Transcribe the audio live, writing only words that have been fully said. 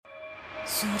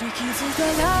擦り傷だ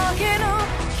らけの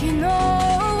昨日を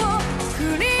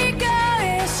繰り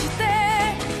返して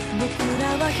僕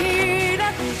らは開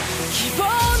く希望の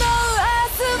明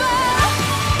日は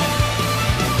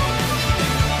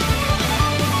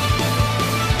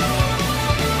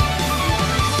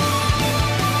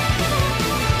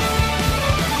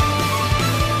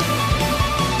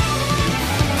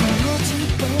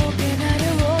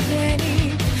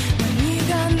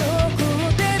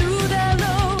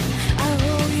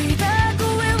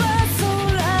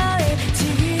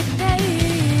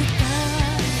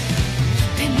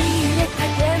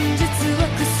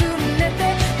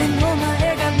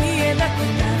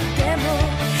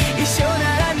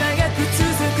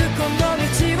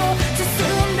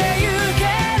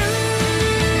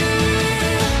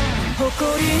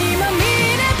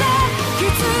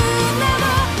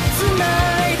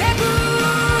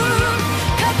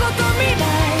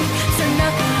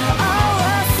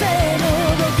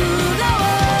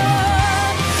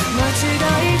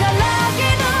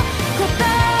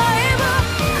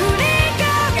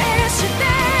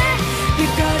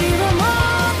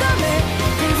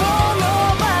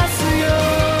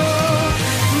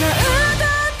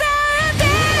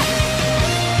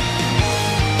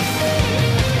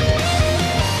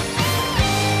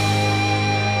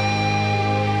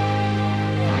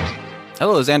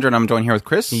Hello, it's Andrew, and I'm joined here with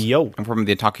Chris. Yo. I'm from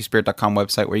the TalkieSpirit.com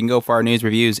website, where you can go for our news,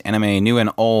 reviews, anime, new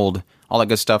and old, all that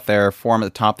good stuff there. Forum at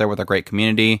the top there with our great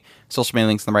community. Social media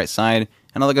links on the right side,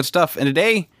 and all that good stuff. And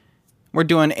today, we're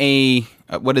doing a,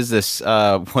 what is this?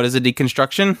 What is a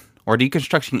deconstruction? Or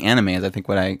deconstructing anime is, I think,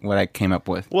 what I came up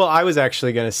with. Well, I was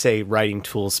actually going to say Writing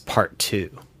Tools Part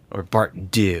 2, or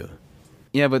Part 2.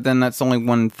 Yeah, but then that's only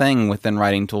one thing within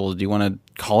Writing Tools. Do you want to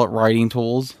call it Writing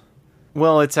Tools?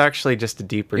 Well, it's actually just a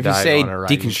deeper dive on a If you say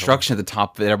writing deconstruction tool. at the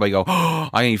top, everybody go, oh,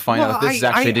 I need to find out if this is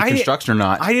actually a deconstruction or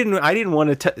not. I didn't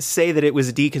want to say that it was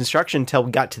a deconstruction until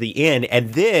we got to the end,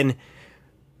 and then,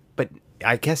 but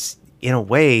I guess in a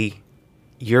way,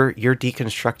 you're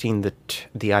deconstructing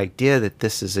the idea that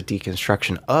this is a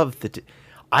deconstruction of the.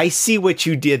 I see what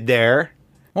you did there.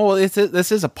 Well, this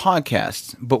is a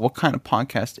podcast, but what kind of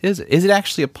podcast is it? Is it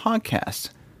actually a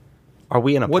podcast? Are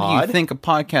we in a pod? What do you think a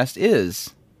podcast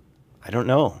is? I don't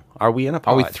know. Are we in a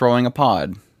pod? Are we throwing a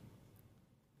pod?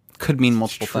 Could mean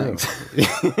multiple things.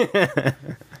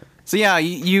 So yeah,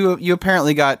 you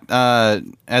apparently got,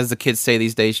 as the kids say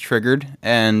these days, triggered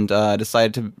and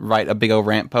decided to write a big old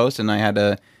rant post, and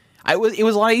it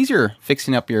was a lot easier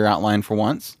fixing up your outline for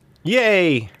once.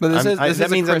 Yay! But that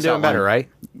means I'm doing better, right?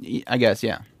 I guess,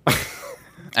 yeah.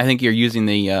 I think you're using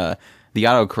the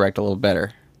autocorrect a little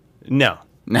better. No.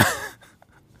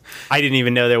 I didn't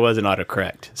even know there was an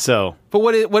autocorrect. So, but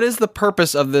what is the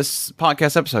purpose of this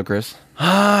podcast episode, Chris?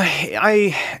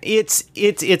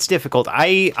 It's difficult.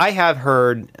 I have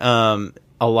heard a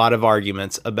lot of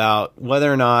arguments about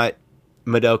whether or not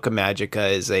Madoka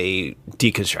Magica is a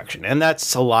deconstruction, and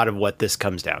that's a lot of what this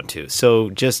comes down to. So,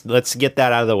 just let's get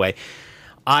that out of the way.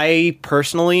 I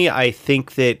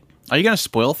think that. Are you going to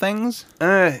spoil things?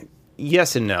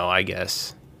 Yes and no, I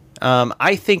guess.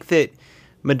 I think that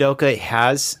Madoka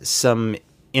has some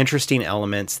interesting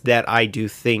elements that I do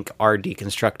think are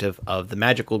deconstructive of the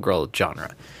magical girl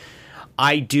genre.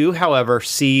 I do, however,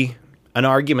 see an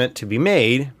argument to be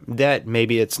made that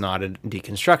maybe it's not a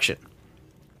deconstruction.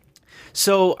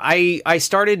 So I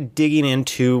started digging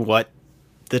into what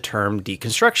the term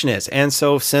deconstruction is. And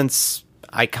so since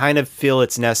I kind of feel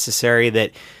it's necessary that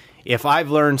if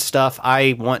I've learned stuff,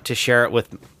 I want to share it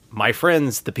with my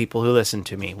friends, the people who listen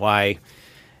to me. Why?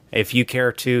 If you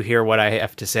care to hear what I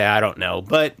have to say, I don't know.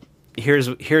 But here's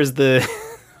the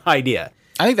idea.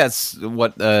 I think that's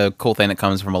what the cool thing that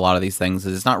comes from a lot of these things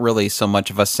is it's not really so much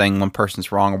of us saying one person's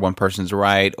wrong or one person's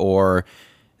right or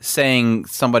saying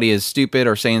somebody is stupid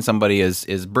or saying somebody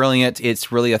is brilliant.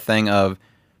 It's really a thing of,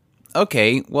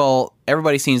 okay, well,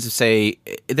 everybody seems to say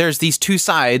there's these two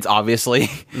sides, obviously.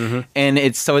 Mm-hmm. And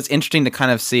it's interesting to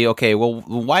kind of see, okay, well,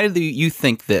 why do you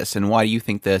think this and why do you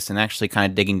think this? And actually kind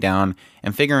of digging down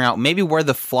and figuring out maybe where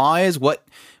the flaw is,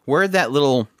 where that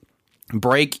little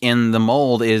break in the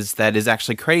mold is that is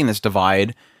actually creating this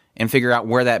divide, and figure out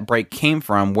where that break came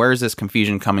from, where is this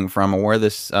confusion coming from, or where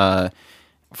this,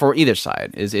 for either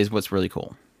side, is what's really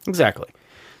cool. Exactly.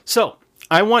 So,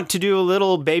 I want to do a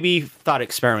little baby thought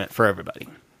experiment for everybody.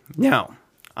 Now,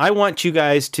 I want you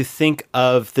guys to think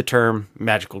of the term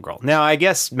magical girl. Now, I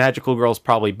guess magical girl is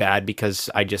probably bad because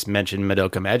I just mentioned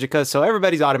Madoka Magica, so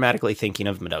everybody's automatically thinking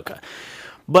of Madoka.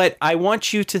 But I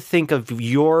want you to think of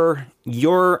your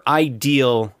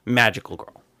ideal magical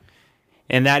girl.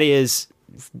 And that is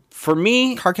for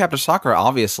me, Cardcaptor Sakura,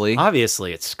 obviously.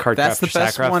 obviously it's Cardcaptor That's the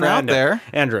best Sakura one for out there.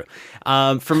 Andrew.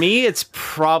 For me, it's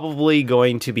probably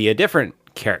going to be a different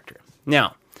character.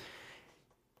 Now,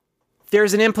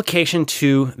 there's an implication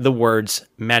to the words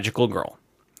magical girl.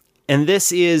 And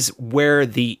this is where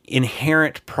the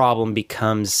inherent problem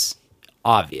becomes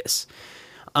obvious.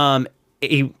 A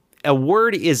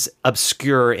word is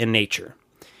obscure in nature.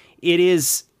 It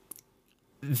is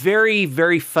very,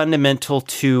 very fundamental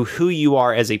to who you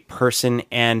are as a person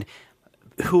and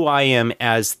who I am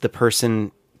as the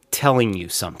person telling you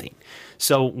something.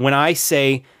 So when I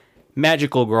say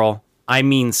magical girl, I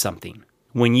mean something.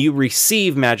 When you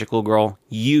receive magical girl,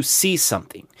 you see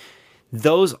something.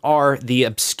 Those are the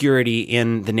obscurity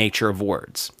in the nature of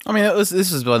words. I mean, this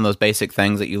is one of those basic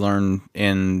things that you learn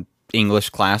in English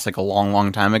class like a long,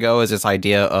 long time ago, is this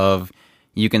idea of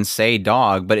you can say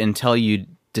dog, but until you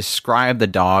describe the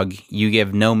dog, you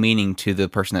give no meaning to the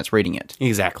person that's reading it.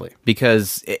 Exactly.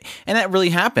 And that really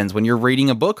happens when you're reading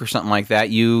a book or something like that.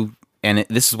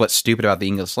 This is what's stupid about the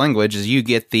English language is you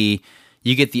get the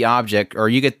object, or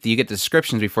you get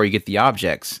descriptions before you get the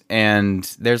objects. And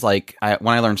there's when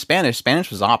I learned Spanish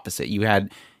was opposite. You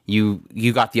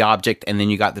got the object and then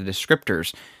you got the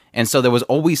descriptors. And so there was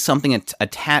always something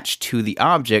attached to the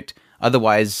object.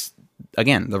 Otherwise,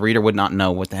 again, the reader would not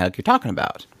know what the heck you're talking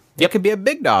about. Yep. It could be a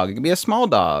big dog. It could be a small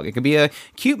dog. It could be a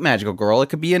cute magical girl. It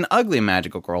could be an ugly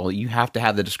magical girl. You have to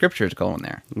have the descriptors go in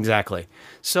there. Exactly.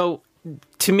 So,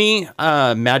 to me,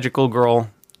 magical girl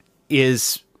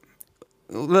is...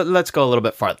 Let's go a little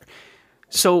bit farther.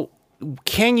 So,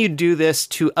 can you do this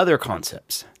to other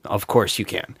concepts? Of course you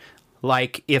can.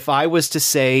 Like, if I was to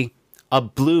say a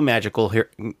blue magical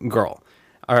girl,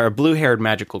 or a blue-haired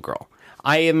magical girl,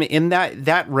 I am in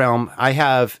that realm. I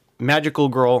have magical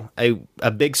girl,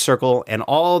 a big circle, and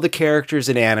all the characters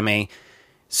in anime.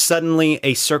 Suddenly,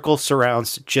 a circle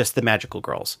surrounds just the magical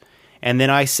girls. And then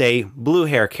I say blue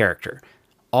hair character.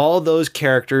 All those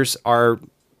characters are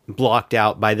blocked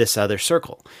out by this other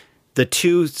circle. The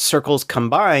two circles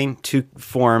combine to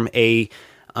form a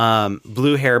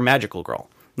blue hair magical girl.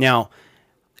 Now,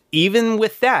 even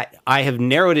with that, I have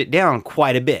narrowed it down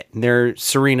quite a bit.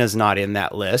 Serena's not in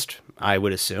that list, I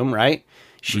would assume, right?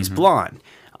 She's blonde.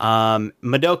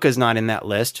 Madoka's not in that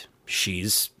list.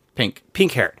 She's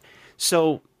pink-haired.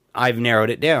 So I've narrowed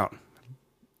it down.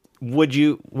 What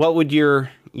would your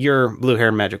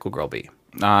blue-haired magical girl be?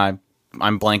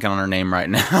 I'm blanking on her name right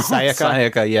now.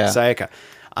 Sayaka? Sayaka, yeah.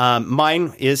 Sayaka.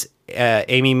 Mine is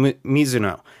Amy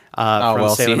Mizuno. From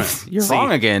Sailor Moon. You're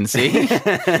wrong again. See,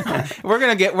 we're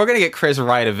gonna get Chris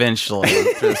right eventually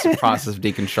through this process of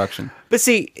deconstruction. But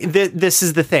see, this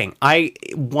is the thing.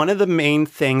 One of the main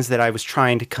things that I was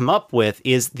trying to come up with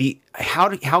is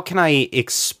how can I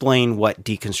explain what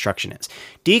deconstruction is?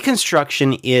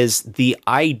 Deconstruction is the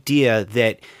idea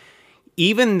that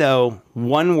even though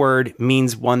one word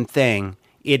means one thing,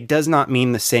 it does not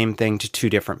mean the same thing to two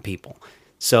different people.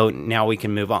 So now we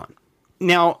can move on.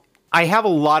 Now, I have a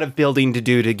lot of building to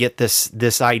do to get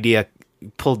this idea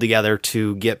pulled together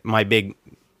to get my big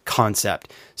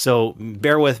concept. So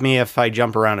bear with me if I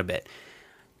jump around a bit.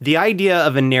 The idea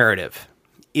of a narrative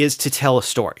is to tell a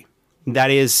story.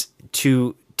 That is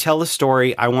to tell a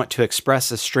story. I want to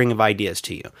express a string of ideas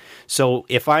to you. So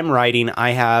if I'm writing,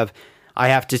 I have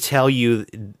to tell you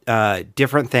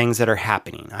different things that are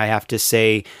happening. I have to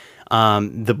say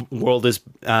the world is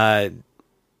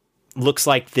looks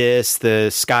like this, the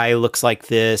sky looks like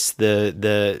this,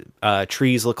 the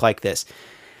trees look like this.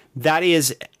 That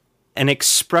is an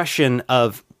expression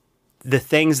of the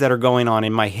things that are going on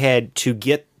in my head to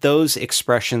get those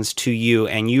expressions to you,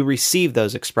 and you receive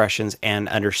those expressions and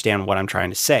understand what I'm trying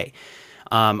to say.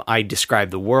 I describe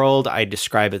the world, I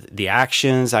describe the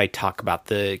actions, I talk about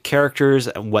the characters,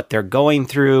 what they're going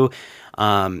through,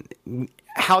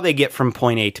 how they get from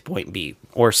point A to point B,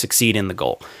 or succeed in the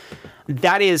goal.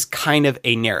 That is kind of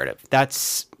a narrative.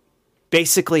 That's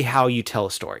basically how you tell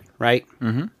a story, right?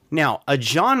 Mm-hmm. Now, a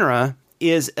genre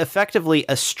is effectively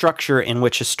a structure in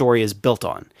which a story is built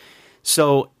on.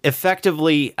 So,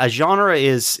 effectively, a genre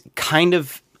is kind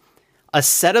of a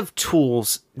set of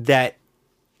tools that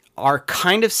are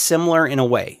kind of similar in a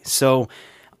way. So,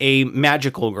 a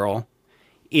magical girl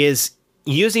is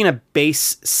using a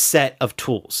base set of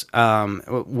tools.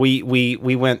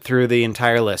 We went through the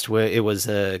entire list. It was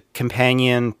a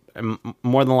companion.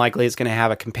 More than likely, it's going to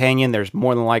have a companion. There's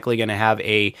more than likely going to have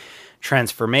a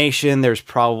transformation. There's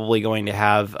probably going to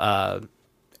have a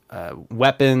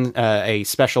weapon, a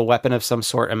special weapon of some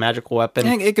sort, a magical weapon.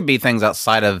 And it could be things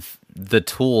outside of the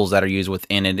tools that are used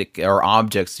within it, or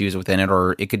objects used within it,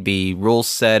 or it could be rule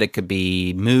set. It could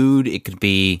be mood. It could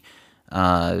be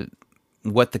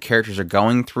what the characters are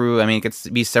going through. I mean, it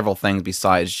could be several things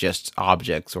besides just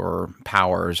objects or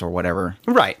powers or whatever.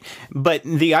 Right. But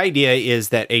the idea is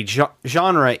that a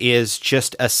genre is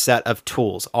just a set of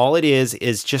tools. All it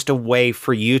is just a way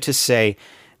for you to say,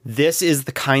 this is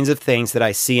the kinds of things that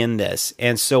I see in this.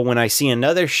 And so when I see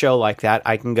another show like that,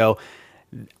 I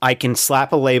can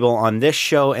slap a label on this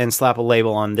show and slap a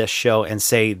label on this show and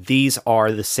say, these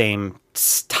are the same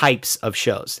types of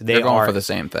shows. They're going for the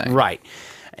same thing. Right.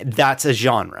 That's a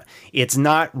genre. It's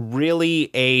not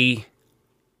really it's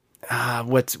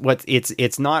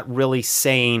not really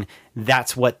saying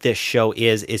that's what this show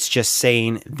is. It's just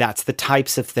saying that's the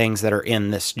types of things that are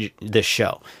in this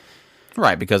show.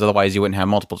 Right, because otherwise you wouldn't have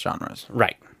multiple genres.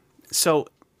 Right. So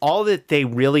all that they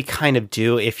really kind of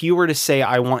do, if you were to say,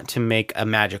 I want to make a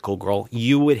magical girl,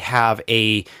 you would have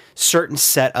a certain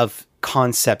set of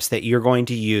concepts that you're going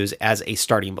to use as a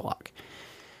starting block.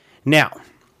 Now,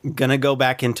 I'm going to go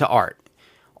back into art.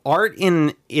 Art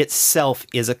in itself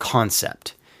is a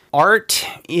concept. Art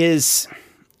is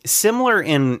similar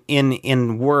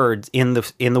in words, in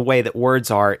the way that words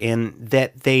are, in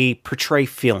that they portray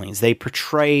feelings.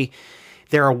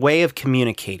 They're a way of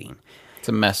communicating. It's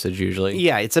a message usually.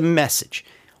 Yeah, it's a message.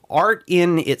 Art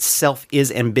in itself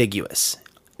is ambiguous.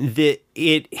 It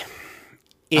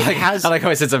has. I like how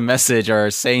it says a message or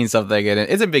saying something, and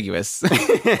it's ambiguous.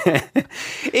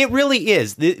 It really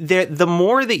is. The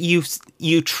more that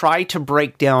you try to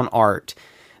break down art,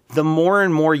 the more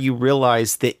and more you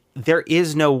realize that there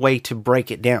is no way to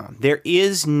break it down. There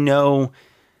is no.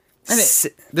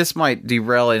 This might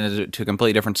derail into a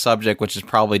completely different subject, which is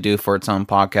probably due for its own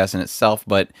podcast in itself.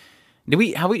 But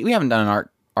we haven't done an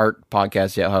art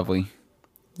podcast yet, have we?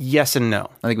 Yes and no.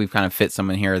 I think we've kind of fit some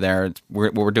in here or there.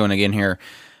 What we're doing again here.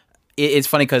 It's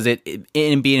funny because it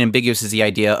being ambiguous is the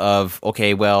idea of,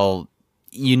 okay, well,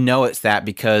 it's that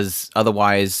because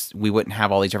otherwise we wouldn't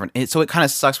have all these different. So it kind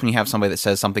of sucks when you have somebody that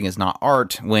says something is not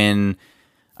art, when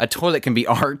a toilet can be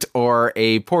art, or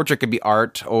a portrait can be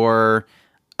art, or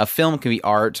a film can be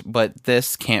art, but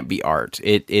this can't be art.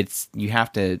 It's you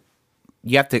have to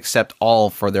accept all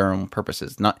for their own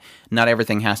purposes. Not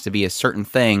everything has to be a certain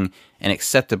thing and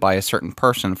accepted by a certain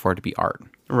person for it to be art.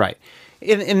 Right.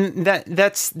 And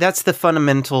that's the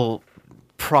fundamental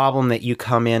problem that you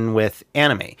come in with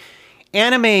anime.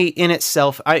 Anime in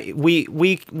itself, we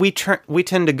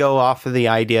tend to go off of the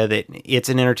idea that it's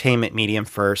an entertainment medium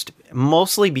first,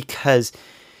 mostly because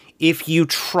if you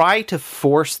try to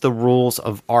force the rules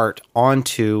of art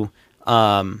onto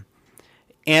anime,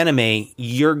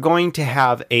 you're going to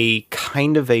have a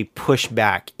kind of a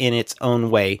pushback in its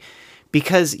own way.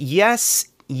 Because yes,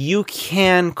 you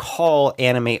can call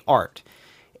anime art,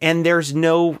 and there's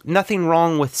nothing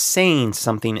wrong with saying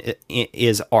something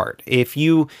is art. If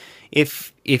you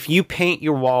paint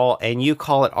your wall and you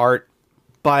call it art,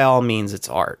 by all means, it's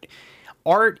art.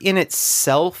 Art in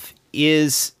itself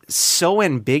is so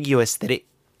ambiguous that it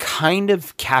kind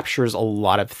of captures a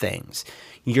lot of things.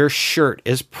 Your shirt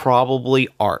is probably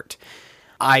art.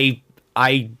 I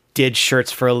did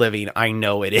shirts for a living. I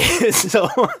know it is. So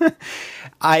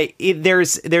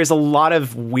there's a lot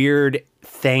of weird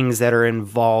things that are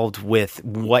involved with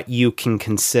what you can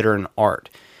consider an art.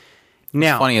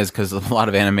 Now, what's funny is because a lot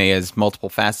of anime is multiple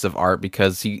facets of art,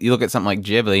 because you look at something like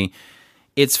Ghibli,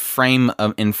 it's frame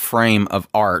of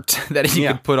art that you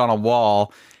could put on a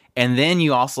wall, and then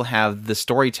you also have the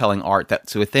storytelling art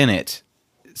that's within it.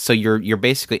 So you're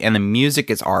basically, and the music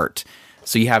is art.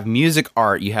 So you have music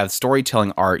art, you have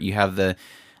storytelling art, you have the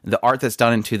art that's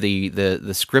done into the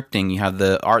scripting, you have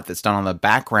the art that's done on the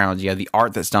backgrounds, you have the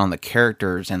art that's done on the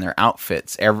characters and their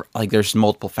outfits. There's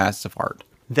multiple facets of art.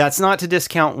 That's not to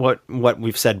discount what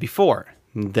we've said before,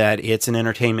 that it's an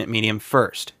entertainment medium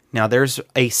first. Now, there's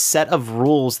a set of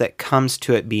rules that comes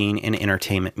to it being an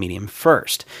entertainment medium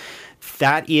first.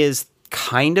 That is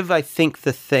kind of, I think,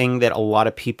 the thing that a lot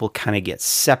of people kind of get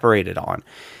separated on.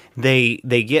 They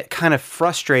get kind of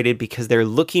frustrated because they're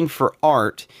looking for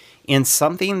art in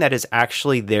something that is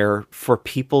actually there for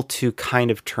people to kind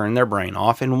of turn their brain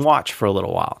off and watch for a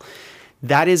little while.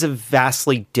 That is a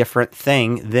vastly different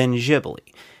thing than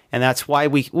Ghibli. And that's why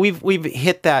we've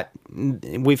hit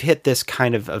this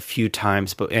kind of a few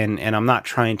times, but and I'm not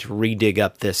trying to redig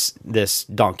up this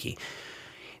donkey.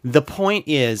 The point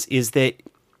is that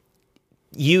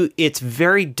it's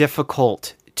very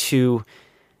difficult to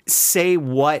say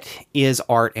what is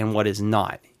art and what is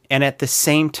not. And at the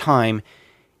same time,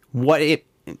 the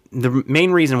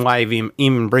main reason why I'm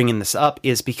even bringing this up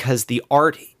is because the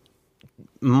art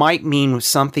might mean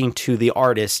something to the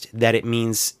artist that it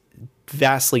means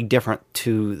vastly different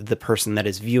to the person that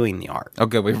is viewing the art. Oh,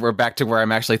 good. We're back to where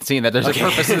I'm actually seeing that there's a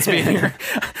purpose in this being here.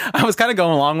 I was kind of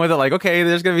going along with it, like, okay,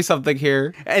 there's going to be something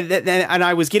here. And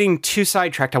I was getting too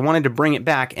sidetracked. I wanted to bring it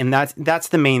back, and that's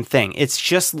the main thing. It's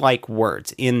just like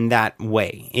words in that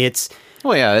way.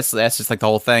 Well, yeah, that's just like the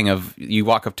whole thing of you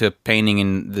walk up to a painting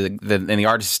and the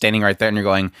artist is standing right there, and you're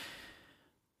going,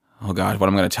 oh God, what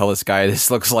am I going to tell this guy?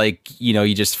 This looks like,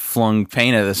 you just flung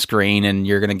paint at the screen and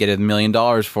you're going to get $1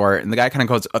 million for it. And the guy kind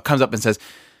of comes up and says,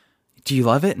 do you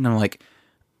love it? And I'm like,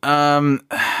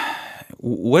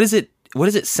 what is it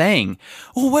saying?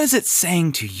 Well, what is it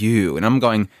saying to you? And I'm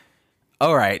going,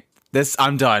 all right,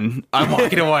 I'm done. I'm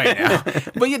walking away now.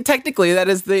 But yet, technically, that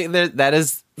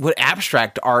is what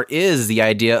abstract art is. The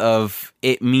idea of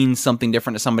it means something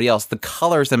different to somebody else. The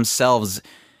colors themselves,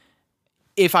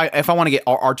 if I want to get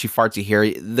artsy-fartsy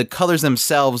here, the colors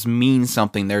themselves mean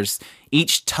something.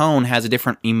 Each tone has a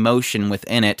different emotion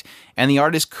within it, and the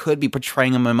artist could be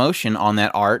portraying an emotion on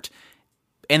that art.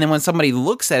 And then when somebody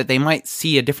looks at it, they might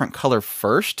see a different color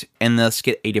first, and thus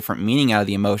get a different meaning out of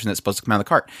the emotion that's supposed to come out of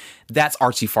the art. That's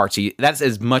artsy-fartsy. That's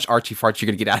as much artsy-fartsy you're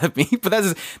going to get out of me. But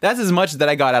that's as much that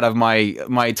I got out of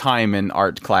my time in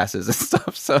art classes and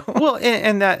stuff. So well,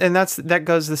 that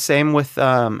goes the same with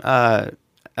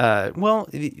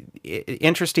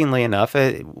interestingly enough,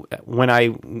 when I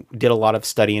did a lot of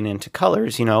studying into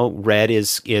colors, red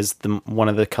is one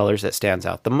of the colors that stands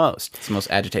out the most. It's the most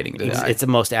agitating to the eye. It's the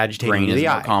most agitating to the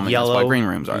eye. Common. Yellow, that's why green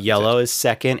rooms are. Yellow is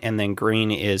second, and then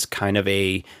green is kind of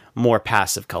a more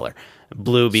passive color.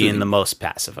 Blue being the most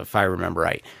passive, if I remember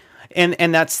right.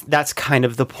 And that's kind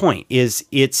of the point. Is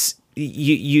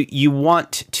you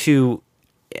want to.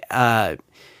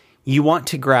 You want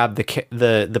to grab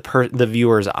the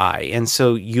viewer's eye, and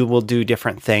so you will do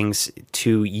different things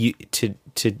to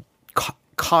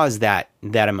cause that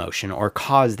emotion or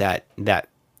cause that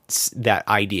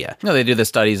idea. No, they do the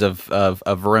studies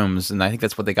of rooms, and I think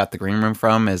that's what they got the green room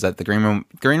from. Is that the green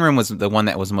room was the one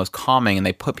that was the most calming, and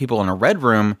they put people in a red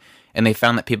room, and they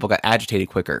found that people got agitated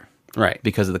quicker, right,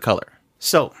 because of the color.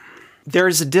 So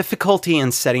there's a difficulty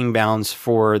in setting bounds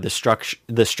for the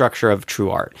structure of true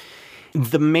art.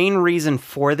 The main reason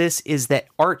for this is that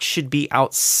art should be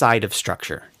outside of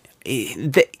structure.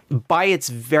 By its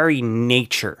very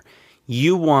nature,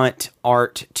 you want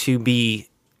art to be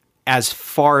as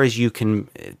far as you can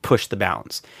push the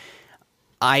bounds.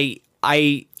 Which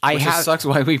just sucks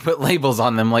why we put labels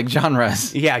on them like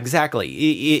genres. Yeah, exactly.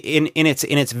 In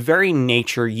its very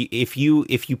nature, if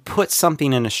you put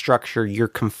something in a structure, you're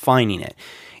confining it.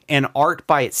 And art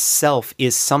by itself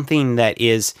is something that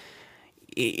is.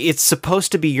 It's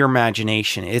supposed to be your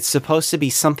imagination. It's supposed to be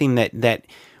something that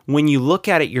when you look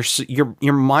at it,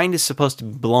 your mind is supposed to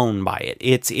be blown by it.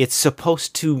 It's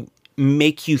supposed to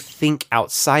make you think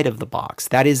outside of the box.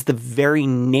 That is the very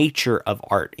nature of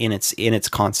art in its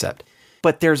concept.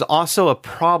 But there's also a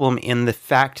problem in the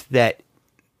fact that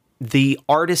the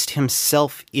artist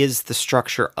himself is the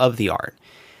structure of the art.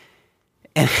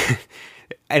 And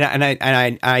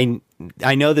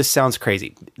I know this sounds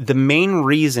crazy. The main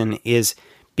reason is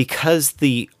because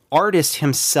the artist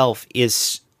himself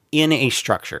is in a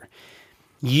structure.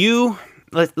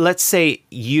 Let's say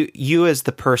you as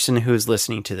the person who's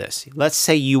listening to this, let's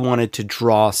say you wanted to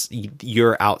draw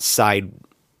your outside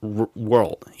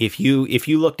world. If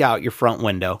you looked out your front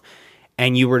window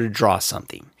and you were to draw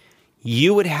something,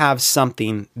 you would have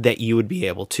something that you would be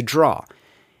able to draw.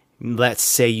 Let's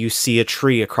say you see a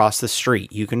tree across the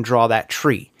street. You can draw that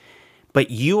tree. But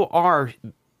you are,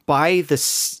 by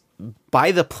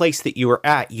the place that you are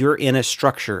at, you're in a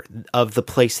structure of the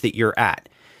place that you're at.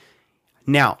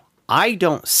 Now, I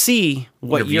don't see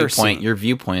what you're seeing. Your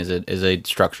viewpoint is a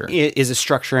structure. It is a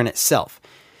structure in itself.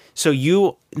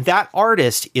 So that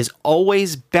artist is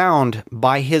always bound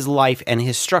by his life and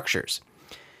his structures.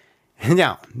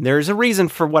 Now, there's a reason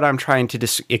for what I'm trying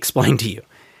to explain to you.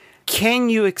 Can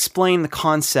you explain the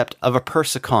concept of a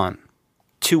persicon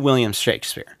to William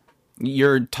Shakespeare?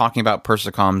 You're talking about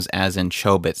persicoms as in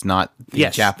chobits, not the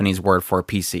Japanese word for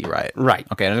PC, right? Right.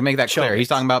 Okay, to make that clear, he's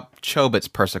talking about chobits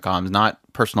persicoms, not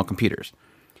personal computers.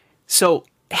 So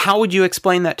how would you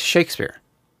explain that to Shakespeare?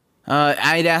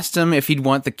 I'd asked him if he'd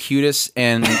want the cutest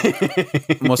and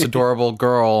most adorable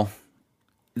girl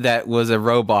that was a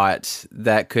robot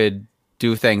that could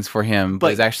do things for him,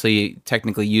 but is actually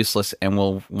technically useless and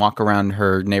will walk around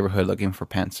her neighborhood looking for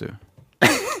pantsu.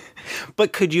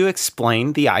 But could you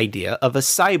explain the idea of a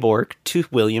cyborg to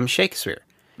William Shakespeare?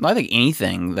 Well, I think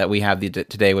anything that we have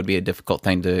today would be a difficult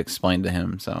thing to explain to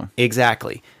him. So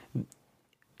exactly.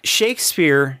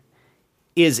 Shakespeare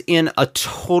is in a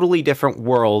totally different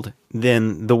world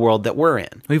than the world that we're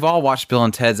in. We've all watched Bill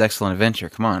and Ted's Excellent Adventure.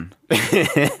 Come on.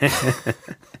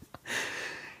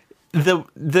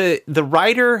 The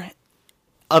writer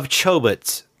of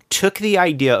Chobits took the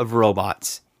idea of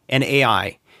robots and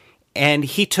AI, and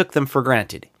he took them for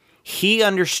granted. He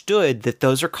understood that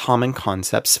those are common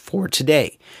concepts for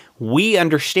today. We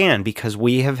understand because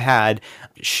we have had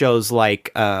shows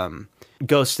like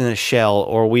Ghost in the Shell,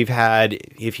 or we've had,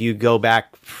 if you go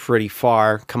back pretty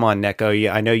far, come on, Neko,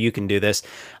 I know you can do this,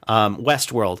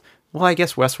 Westworld. Well, I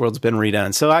guess Westworld's been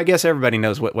redone, so I guess everybody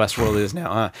knows what Westworld is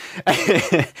now,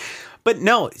 huh? But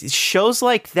no, shows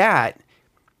like that,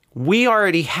 we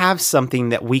already have something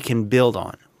that we can build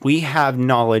on. We have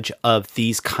knowledge of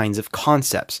these kinds of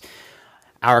concepts.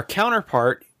 Our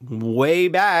counterpart, way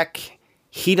back,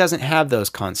 he doesn't have those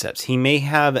concepts. He may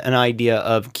have an idea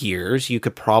of gears. You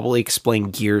could probably explain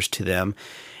gears to them.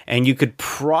 And you could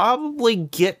probably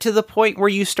get to the point where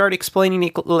you start explaining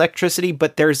electricity,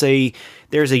 but there's a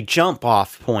jump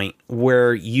off point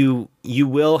where you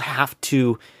will have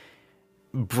to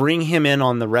bring him in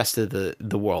on the rest of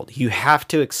the world. You have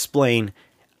to explain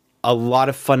a lot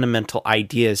of fundamental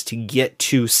ideas to get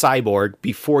to Cyborg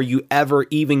before you ever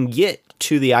even get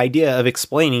to the idea of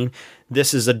explaining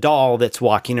this is a doll that's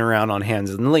walking around on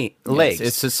hands and legs. Yes,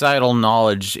 it's societal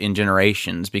knowledge in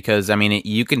generations, because, I mean,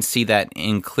 you can see that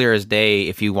in clear as day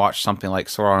if you watch something like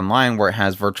Sword Art Online, where it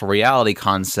has virtual reality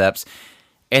concepts,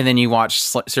 and then you watch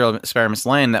Serial Experiments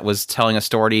Lane that was telling a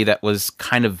story that was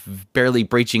kind of barely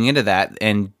breaching into that,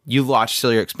 and you watch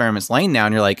Serial Experiments Lane now,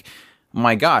 and you're like, oh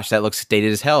my gosh, that looks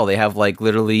dated as hell. They have, like,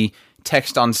 literally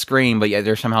text on screen, but yet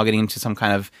they're somehow getting into some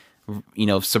kind of,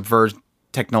 subvert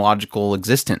technological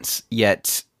existence,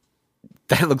 yet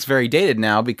that looks very dated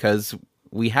now because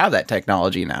we have that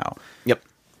technology now. Yep.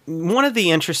 One of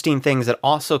the interesting things that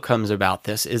also comes about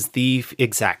this is the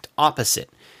exact opposite.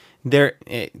 They're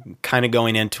kind of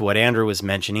going into what Andrew was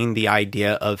mentioning, the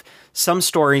idea of some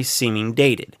stories seeming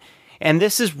dated. And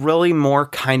this is really more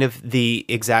kind of the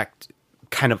exact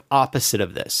kind of opposite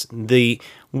of this.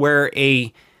 Where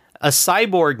a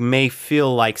cyborg may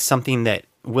feel like something that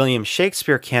William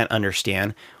Shakespeare can't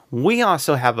understand, we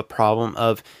also have a problem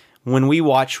of when we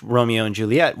watch Romeo and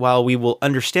Juliet, while we will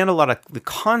understand a lot of the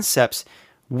concepts,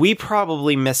 we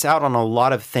probably miss out on a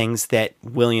lot of things that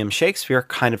William Shakespeare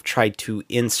kind of tried to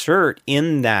insert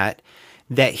in that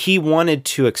he wanted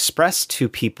to express to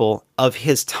people of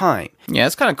his time. Yeah,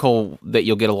 it's kind of cool that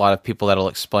you'll get a lot of people that'll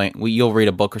explain, you'll read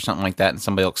a book or something like that, and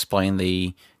somebody will explain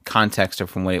the context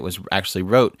of from when it was actually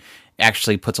wrote. It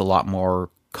actually puts a lot more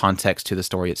context to the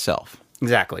story itself.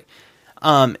 Exactly.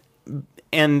 And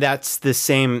that's the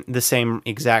same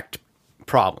exact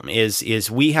problem is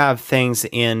we have things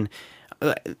in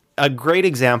a great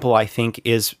example, I think,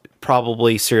 is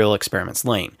probably Serial Experiments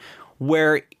Lane,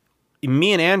 where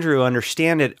me and Andrew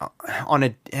understand it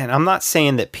and I'm not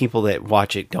saying that people that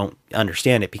watch it don't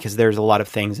understand it, because there's a lot of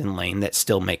things in Lane that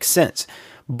still make sense,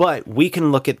 but we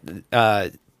can look at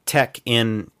tech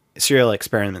in Serial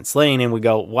Experiments Lane and we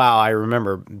go, wow, I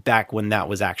remember back when that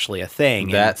was actually a thing.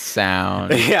 That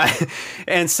sound. Yeah.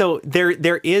 And so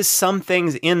there is some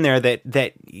things in there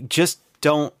that just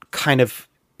don't kind of,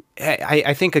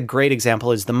 I think a great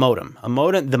example is the modem.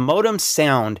 The modem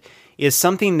sound is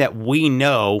something that we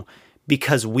know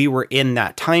because we were in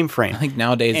that time frame. I think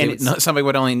nowadays somebody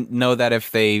would only know that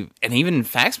if and even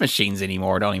fax machines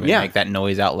anymore don't even make that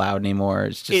noise out loud anymore.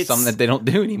 It's just something that they don't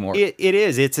do anymore. It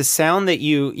is. It's a sound that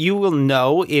you will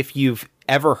know if you've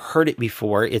ever heard it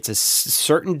before. It's a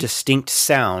certain distinct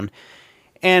sound.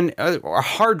 And a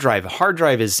hard drive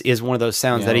is one of those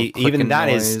sounds that even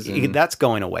that that's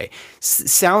going away.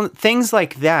 Things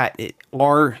like that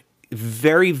are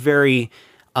very, very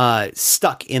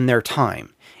stuck in their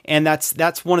time. And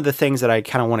that's one of the things that I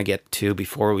kind of want to get to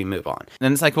before we move on.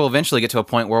 And it's like we'll eventually get to a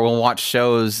point where we'll watch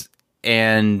shows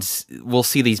and we'll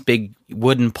see these big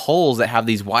wooden poles that have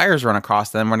these wires run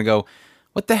across them. We're going to go,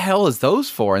 what the hell is those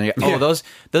for? And go,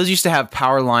 those used to have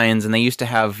power lines, and they used to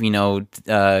have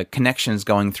connections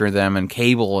going through them and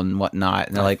cable and whatnot.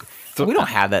 And they're like, we don't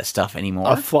have that stuff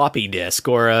anymore. A floppy disk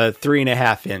or a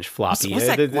 3.5-inch floppy.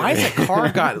 Why has that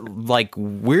car got like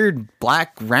weird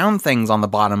black round things on the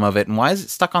bottom of it, and why is it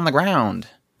stuck on the ground?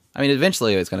 I mean,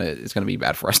 eventually it's gonna be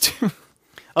bad for us too.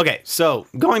 Okay, so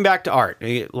going back to art,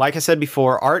 like I said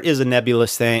before, art is a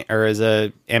nebulous thing, or is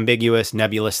a ambiguous,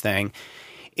 nebulous thing.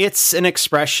 It's an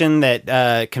expression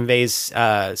that conveys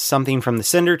something from the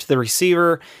sender to the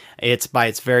receiver. It's by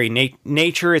its very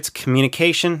nature, it's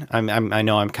communication. I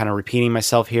know I'm kind of repeating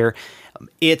myself here.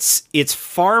 It's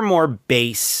far more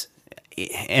base,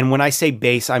 and when I say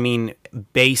base, I mean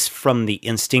base from the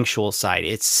instinctual side.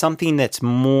 It's something that's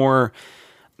more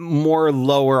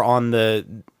lower on the,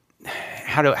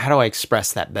 how do I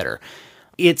express that better?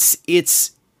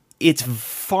 It's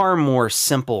far more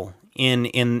simple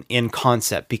in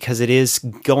concept, because it is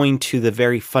going to the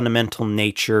very fundamental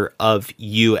nature of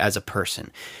you as a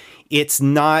person. It's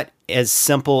not as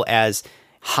simple as,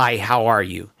 hi, how are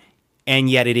you? And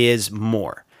yet it is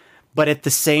more. But at the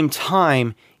same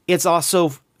time, it's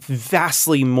also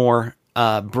vastly more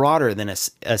broader than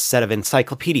a set of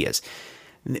encyclopedias.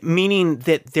 Meaning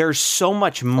that there's so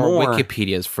much more. Or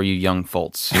Wikipedias for you young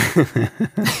folks.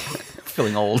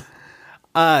 Feeling old.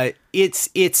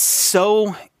 It's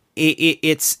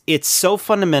so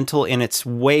fundamental in its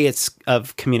way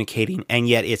of communicating, and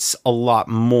yet it's a lot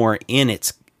more in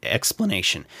its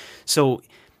explanation. So,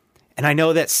 and I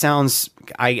know that sounds,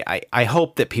 I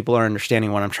hope that people are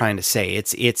understanding what I'm trying to say.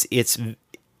 It's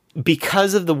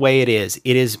because of the way it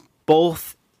is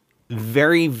both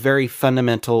very, very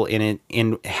fundamental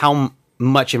in how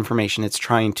much information it's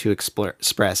trying to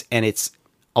express, and it's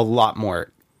a lot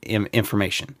more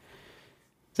information.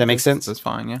 Does that make sense? That's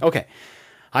fine, yeah. Okay.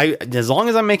 As long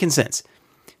as I'm making sense.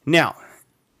 Now,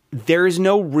 there is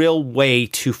no real way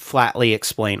to flatly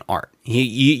explain art.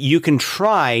 You can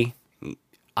try.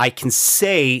 I can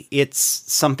say it's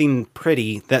something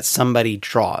pretty that somebody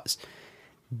draws.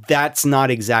 That's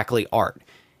not exactly art.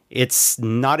 It's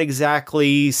not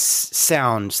exactly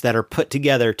sounds that are put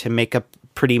together to make a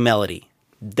pretty melody.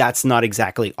 That's not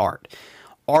exactly art.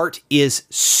 Art is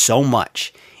so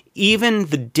much. Even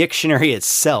the dictionary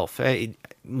itself,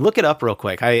 look it up real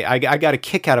quick. I got a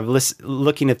kick out of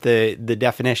looking at the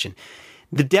definition.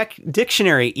 The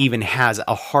dictionary even has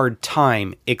a hard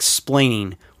time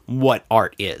explaining what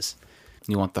art is.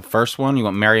 You want the first one? You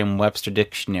want Merriam-Webster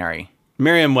Dictionary.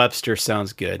 Merriam-Webster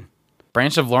sounds good.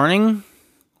 Branch of learning,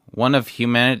 one of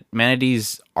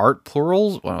humanity's art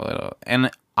plurals, an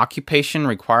occupation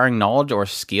requiring knowledge or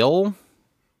skill,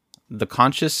 the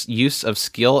conscious use of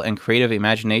skill and creative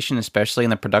imagination, especially in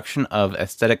the production of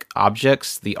aesthetic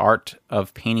objects, the art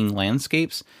of painting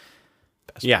landscapes.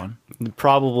 Best one.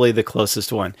 Probably the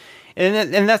closest one.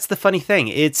 And that's the funny thing.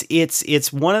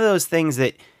 It's one of those things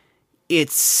that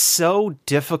it's so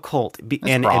difficult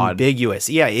and ambiguous.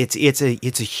 Yeah, it's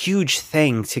a huge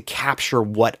thing to capture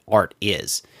what art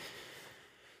is.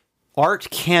 Art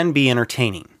can be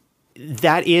entertaining.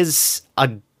 That is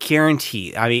a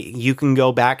guarantee. I mean, you can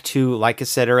go back to, like I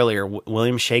said earlier,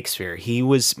 William Shakespeare. He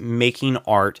was making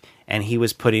art and he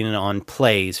was putting it on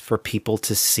plays for people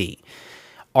to see.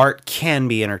 Art can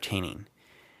be entertaining.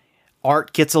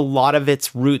 Art gets a lot of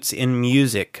its roots in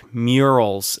music,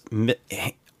 murals,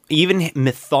 even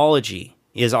mythology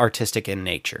is artistic in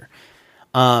nature.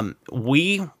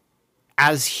 We,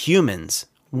 as humans,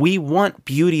 we want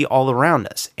beauty all around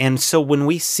us. And so when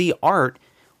we see art,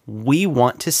 we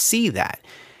want to see that.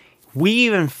 We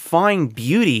even find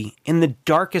beauty in the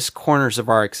darkest corners of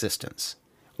our existence.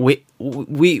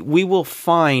 We will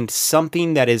find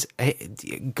something that is,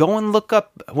 go and look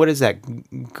up, what is that,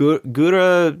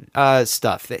 Gura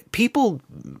stuff. That people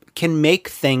can make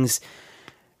things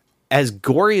as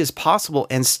gory as possible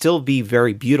and still be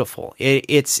very beautiful.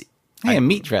 It's a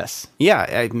meat dress.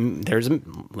 Yeah, there's a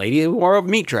lady who wore a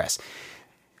meat dress.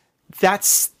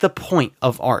 That's the point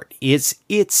of art. It's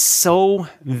so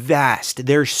vast.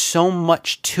 There's so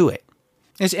much to it.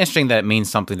 It's interesting that it means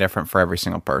something different for every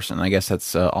single person. I guess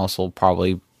that's also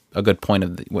probably a good point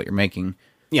of what you're making.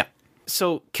 Yeah.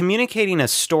 So communicating a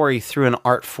story through an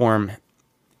art form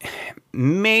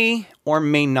may or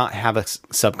may not have a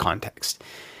subcontext.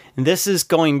 And this is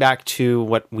going back to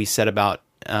what we said about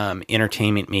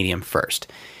entertainment medium first.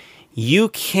 You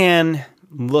can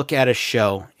look at a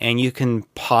show and you can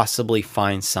possibly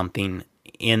find something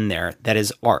in there that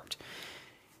is art.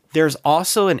 There's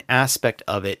also an aspect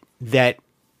of it that,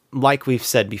 like we've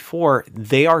said before,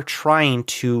 they are trying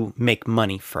to make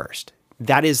money first.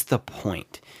 That is the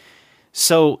point.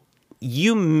 So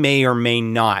you may or may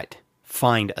not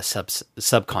find a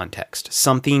subcontext,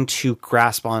 something to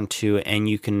grasp onto, and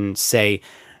you can say,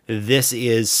 this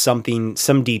is something,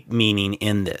 some deep meaning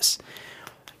in this.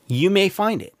 You may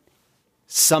find it.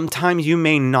 Sometimes you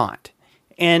may not.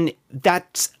 And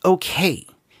that's okay.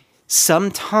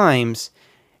 Sometimes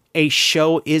a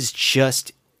show is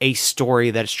just a story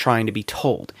that's trying to be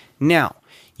told. Now,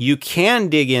 you can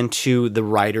dig into the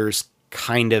writer's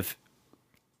kind of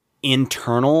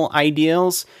internal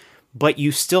ideals, but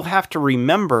you still have to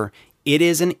remember it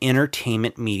is an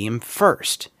entertainment medium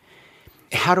first.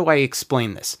 How do I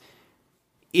explain this?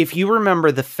 If you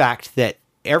remember the fact that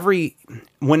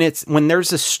when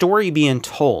there's a story being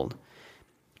told,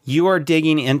 you are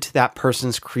digging into that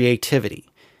person's creativity.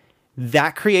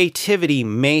 That creativity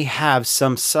may have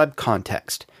some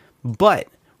subcontext, but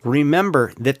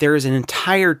remember that there is an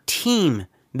entire team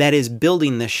that is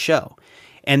building this show,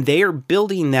 and they are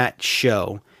building that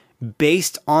show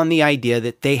based on the idea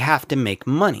that they have to make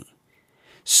money.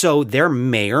 So there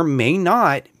may or may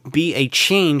not be a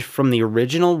change from the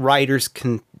original writer's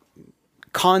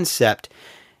concept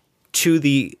to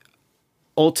the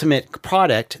ultimate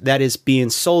product that is being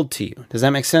sold to you. Does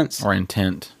that make sense? Or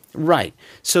intent. Right.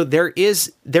 So there's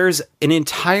an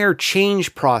entire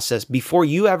change process before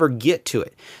you ever get to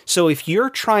it. So if you're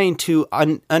trying to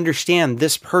understand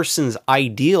this person's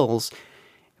ideals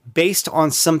based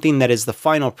on something that is the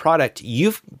final product,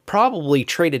 you've probably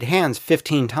traded hands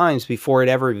 15 times before it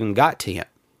ever even got to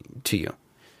you.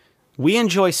 We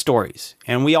enjoy stories,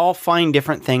 and we all find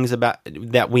different things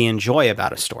that we enjoy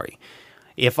about a story.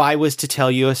 If I was to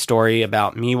tell you a story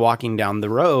about me walking down the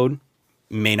road,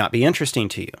 it may not be interesting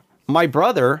to you. My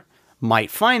brother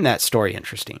might find that story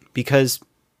interesting because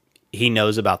he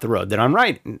knows about the road that I'm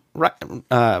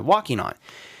walking on.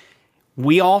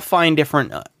 We all find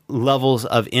different levels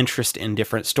of interest in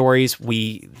different stories.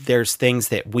 There's things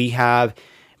that we have.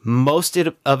 Most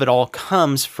of it all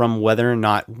comes from whether or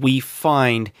not we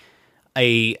find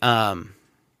a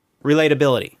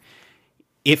relatability.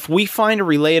 If we find a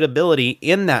relatability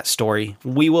in that story,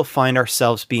 we will find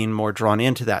ourselves being more drawn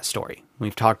into that story.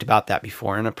 We've talked about that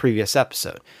before in a previous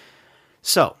episode.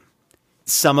 So,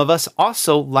 some of us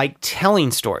also like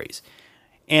telling stories,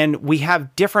 and we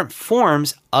have different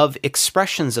forms of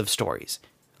expressions of stories.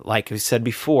 Like we said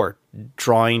before,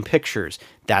 drawing pictures,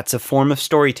 that's a form of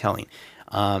storytelling.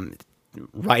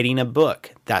 Writing a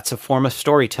book, that's a form of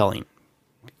storytelling.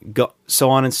 So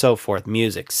on and so forth.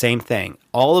 Music, same thing.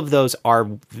 All of those are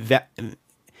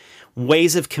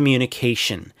ways of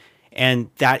communication. And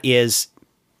that is,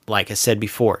 like I said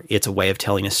before, it's a way of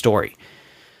telling a story.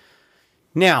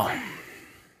 Now,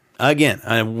 again,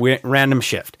 a random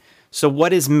shift. So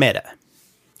what is meta?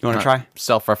 You want to try?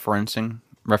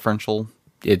 Referential.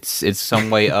 It's some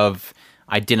way of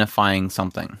identifying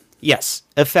something. Yes,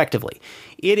 effectively.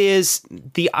 It is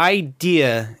the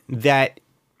idea that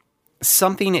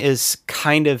something is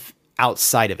kind of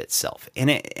outside of itself.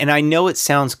 And I know it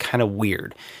sounds kind of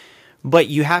weird, but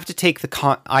you have to take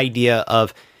the idea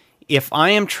of, if I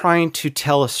am trying to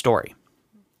tell a story,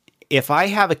 if I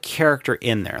have a character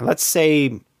in there, let's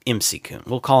say MC Coon,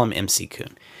 we'll call him MC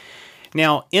Coon.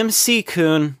 Now, MC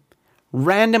Coon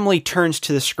randomly turns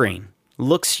to the screen,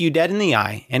 looks you dead in the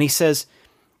eye, and he says,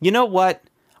 you know what?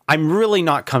 I'm really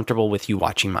not comfortable with you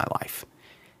watching my life.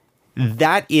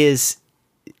 That is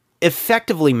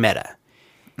effectively meta.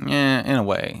 Yeah, in a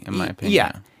way, in my opinion.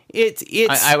 Yeah. It's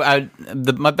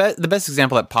the best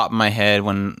example that popped in my head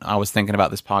when I was thinking about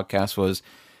this podcast was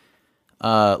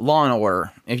Law and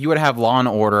Order. If you would have Law and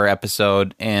Order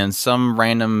episode and some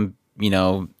random,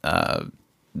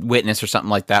 witness or something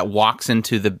like that walks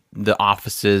into the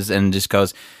offices and just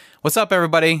goes, "What's up,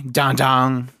 everybody?" Dong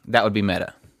dong. That would be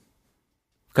meta.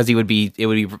 Because it would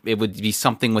be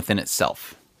something within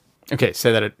itself. Okay,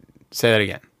 say that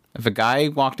again. If a guy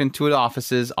walked into the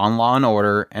offices on Law and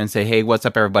Order and say, "Hey, what's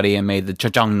up, everybody?" and made the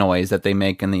cha-chung noise that they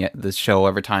make in the show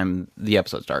every time the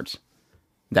episode starts,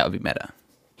 that would be meta.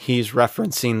 He's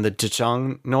referencing the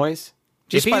cha-chung noise?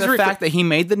 Just by the fact that he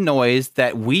made the noise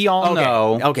that we all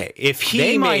know. Okay,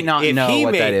 they might not know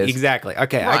what that is. Exactly.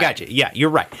 Okay, Right. I got you. Yeah, you're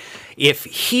right. If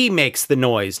he makes the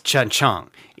noise, cha-chung.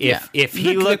 If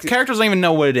he looks... The characters don't even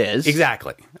know what it is.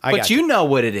 Exactly. But you know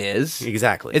what it is.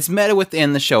 Exactly. It's meta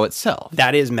within the show itself.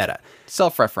 That is meta.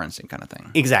 Self-referencing kind of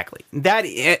thing. Exactly. That's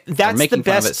the best.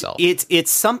 Fun of itself.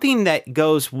 It's something that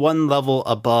goes one level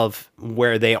above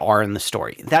where they are in the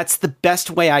story. That's the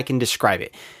best way I can describe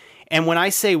it. And when I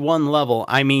say one level,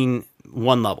 I mean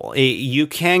one level. You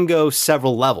can go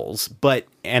several levels, but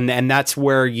and that's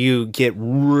where you get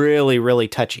really, really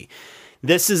touchy.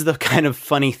 This is the kind of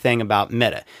funny thing about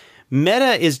meta.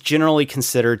 Meta is generally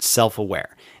considered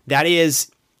self-aware. That is,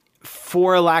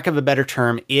 for lack of a better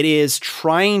term, it is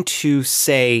trying to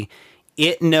say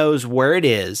it knows where it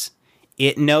is.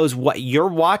 It knows what you're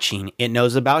watching. It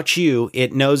knows about you.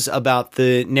 It knows about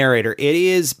the narrator. It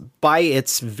is, by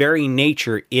its very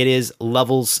nature, it is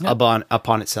levels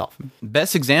upon itself.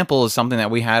 Best example is something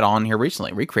that we had on here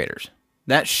recently, Recreators.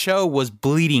 That show was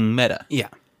bleeding meta. Yeah.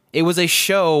 It was a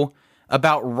show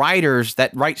about writers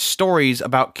that write stories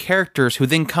about characters who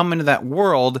then come into that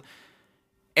world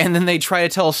and then they try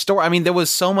to tell a story. I mean, there was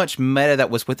so much meta that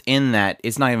was within that.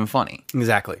 It's not even funny.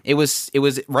 Exactly. It was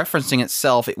referencing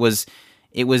itself. It was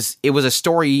It was a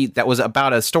story that was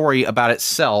about a story about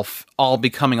itself, all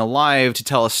becoming alive to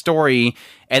tell a story.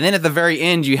 And then at the very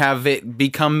end, you have it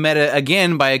become meta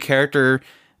again by a character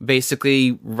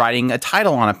basically writing a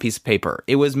title on a piece of paper.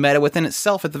 It was meta within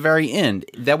itself at the very end.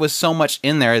 That was so much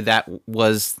in there that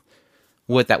was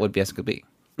what that would basically be.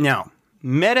 Now,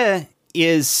 meta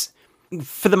is,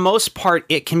 for the most part,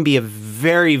 it can be a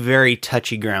very, very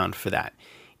touchy ground for that.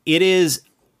 It is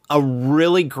a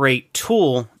really great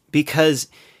tool because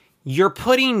you're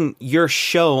putting your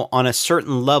show on a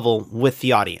certain level with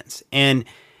the audience, and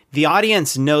the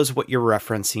audience knows what you're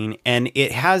referencing, and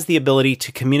it has the ability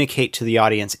to communicate to the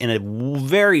audience in a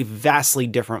very vastly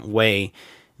different way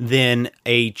than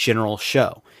a general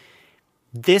show.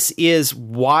 This is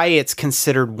why it's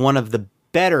considered one of the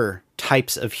better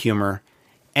types of humor,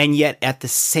 and yet at the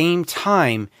same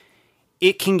time,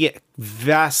 it can get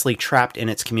vastly trapped in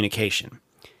its communication.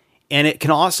 And it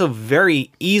can also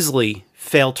very easily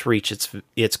fail to reach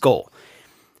its goal.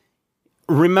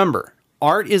 Remember,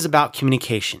 art is about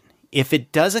communication. If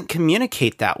it doesn't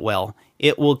communicate that well,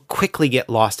 it will quickly get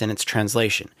lost in its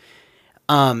translation.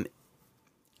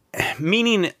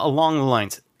 Meaning along the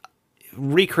lines,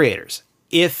 recreators,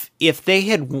 if they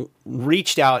had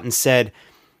reached out and said,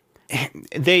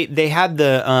 they had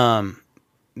the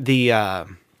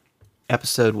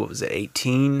episode, what was it,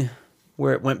 18,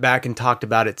 where it went back and talked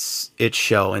about its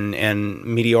show, and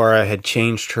Meteora had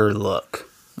changed her look.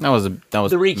 That was the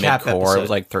recap episode. It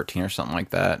was like 13 or something like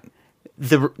that.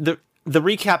 The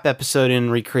recap episode in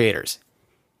Recreators.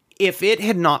 If it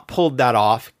had not pulled that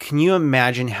off, can you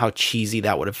imagine how cheesy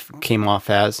that would have came off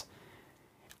as?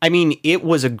 I mean, it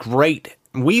was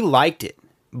we liked it,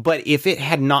 but if it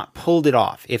had not pulled it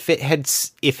off, if it had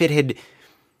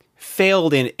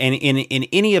failed in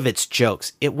any of its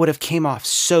jokes, it would have came off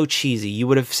so cheesy. You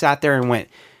would have sat there and went,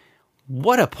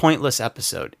 "What a pointless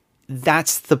episode."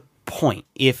 That's the point.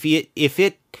 If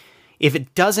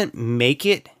it doesn't make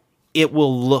it, it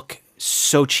will look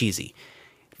so cheesy.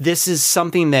 This is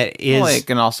something that is... Well, it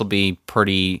can also be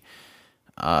pretty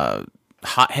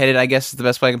hot-headed, I guess is the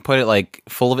best way I can put it, like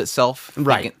full of itself.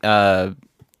 Right. A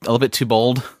little bit too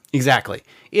bold. Exactly.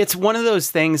 It's one of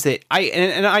those things that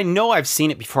I know I've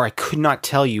seen it before. I could not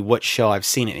tell you what show I've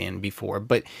seen it in before,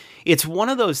 but it's one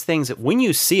of those things that when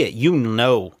you see it, you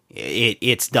know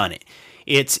it's done it.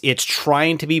 It's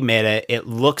trying to be meta. It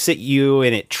looks at you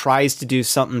and it tries to do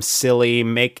something silly,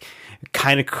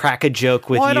 kind of crack a joke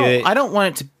with you. I don't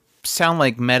want it to sound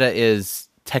like meta is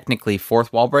technically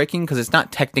fourth wall breaking, because it's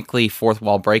not technically fourth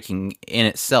wall breaking in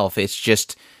itself.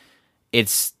 It's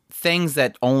things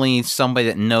that only somebody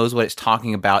that knows what it's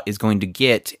talking about is going to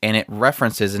get, and it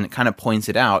references and it kind of points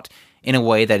it out in a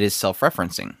way that is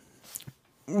self-referencing.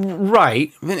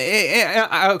 Right.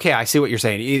 Okay, I see what you're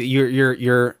saying.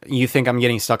 You think I'm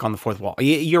getting stuck on the fourth wall.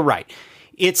 You're right.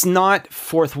 It's not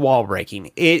fourth wall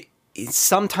breaking.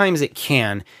 Sometimes it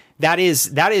can. That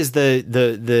is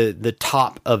the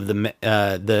top of the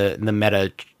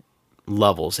meta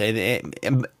levels.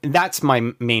 And that's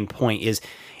my main point, is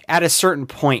at a certain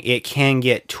point it can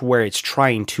get to where it's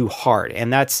trying too hard.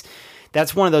 And that's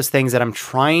one of those things that I'm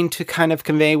trying to kind of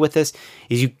convey with this,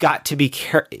 is you've got to be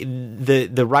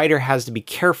the writer has to be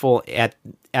careful at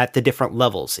the different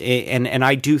levels. And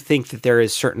I do think that there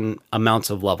is certain amounts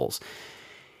of levels.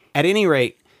 At any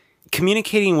rate,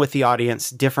 communicating with the audience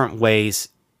different ways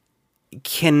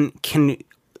can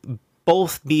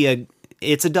both be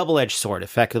it's a double-edged sword,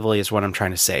 effectively, is what I'm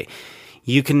trying to say.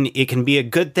 It can be a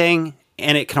good thing,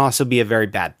 and it can also be a very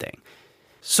bad thing.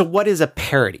 So what is a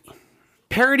parody?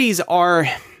 Parodies are,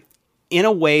 in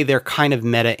a way, they're kind of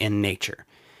meta in nature.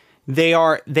 They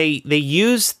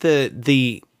use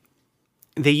they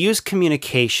use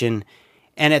communication,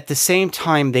 and at the same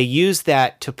time they use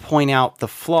that to point out the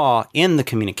flaw in the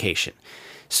communication.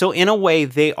 So in a way,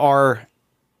 they are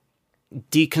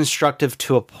deconstructive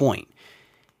to a point.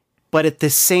 But at the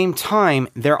same time,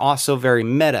 they're also very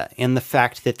meta in the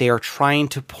fact that they are trying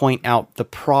to point out the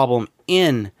problem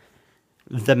in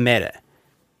the meta.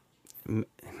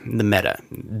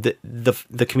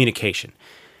 The communication.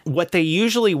 What they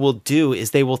usually will do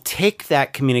is they will take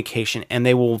that communication and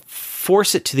they will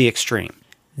force it to the extreme.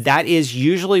 That is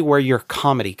usually where your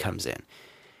comedy comes in.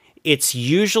 It's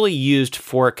usually used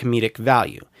for a comedic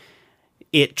value.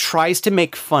 It tries to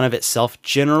make fun of itself,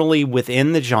 generally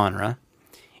within the genre.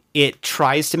 It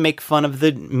tries to make fun of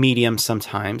the medium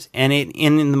sometimes, and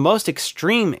in the most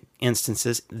extreme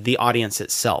instances, the audience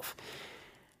itself.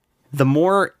 The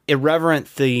more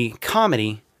irreverent the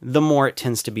comedy, the more it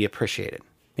tends to be appreciated.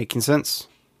 Making sense?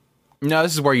 No,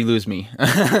 this is where you lose me.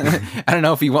 I don't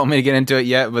know if you want me to get into it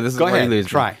yet, but this is where you lose me.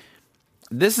 Try.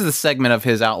 this is the segment of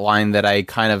his outline that I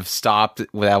kind of stopped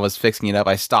when I was fixing it up.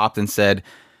 I stopped and said,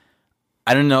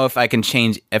 I don't know if I can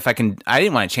change, I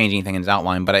didn't want to change anything in his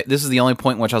outline, but this is the only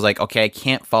point in which I was like, okay, I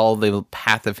can't follow the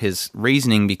path of his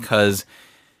reasoning, because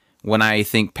when I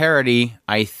think parody,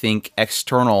 I think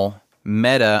external.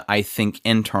 Meta, I think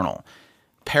internal.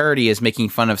 Parody is making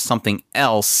fun of something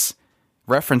else,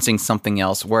 referencing something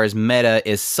else, whereas meta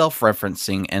is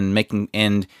self-referencing and making,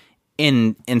 and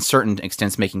in certain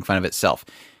extents making fun of itself.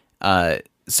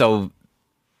 So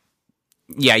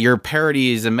yeah, your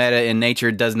parody is a meta in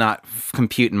nature does not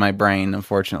compute in my brain,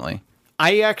 unfortunately.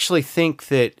 I actually think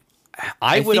that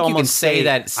I would think almost you can say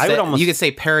that. You could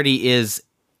say parody is,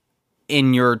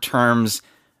 in your terms,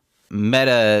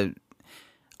 meta,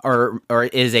 or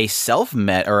is a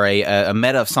self-met, or a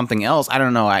meta of something else. I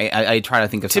don't know. I try to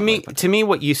think of something. To me,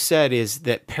 what you said is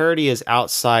that parody is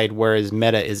outside, whereas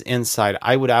meta is inside.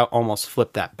 I would almost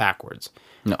flip that backwards.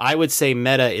 No. I would say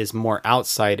meta is more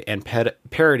outside, and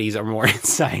parodies are more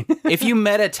inside. If you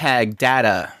meta tag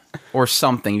data or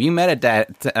something, if you meta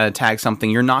tag something,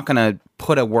 you're not going to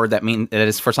put a word that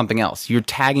is for something else. You're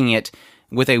tagging it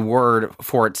with a word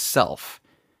for itself.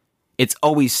 It's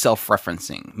always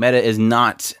self-referencing. Meta is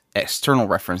not external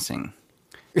referencing.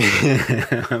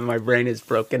 My brain is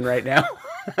broken right now.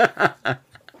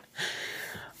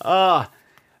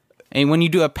 And when you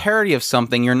do a parody of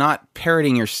something, you're not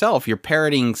parodying yourself. You're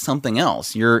parodying something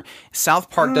else. South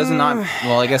Park does not.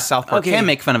 Well, I guess South Park can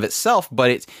make fun of itself,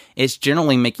 but it's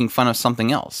generally making fun of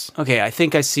something else. Okay, I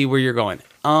think I see where you're going.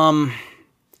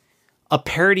 A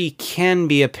parody can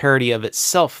be a parody of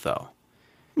itself, though.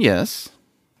 Yes.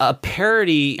 A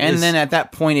parody and then at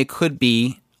that point it could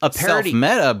be a parody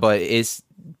self-meta, but it's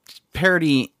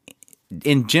parody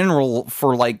in general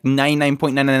for like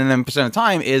 99.999% of the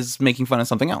time is making fun of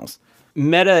something else.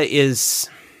 Meta is,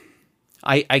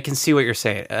 I can see what you're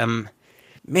saying.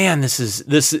 Man, this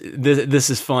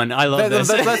is fun. I love this.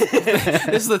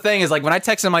 This is the thing, is like when I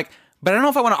text him, like, but I don't know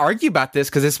if I want to argue about this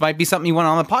because this might be something you want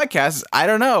on the podcast. I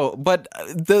don't know. But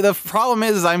the problem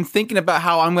is I'm thinking about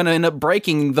how I'm going to end up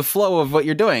breaking the flow of what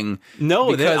you're doing. No,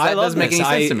 because that doesn't make any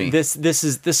sense to me. This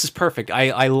is perfect.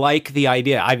 I like the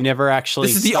idea. I've never actually.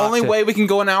 This is the only way we can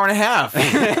go an hour and a half.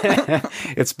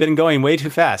 It's been going way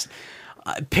too fast.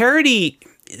 Parody,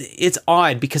 it's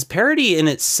odd because parody in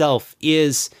itself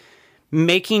is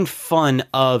making fun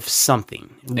of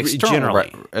something.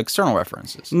 External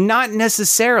references. Not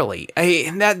necessarily.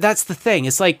 That's the thing.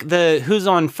 It's like the who's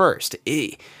on first.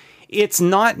 It's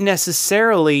not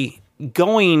necessarily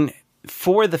going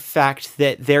for the fact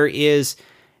that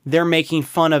they're making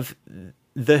fun of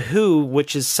the who,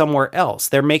 which is somewhere else.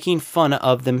 They're making fun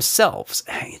of themselves.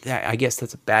 I guess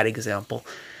that's a bad example.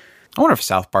 I wonder if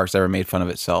South Park's ever made fun of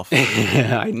itself.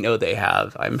 I know they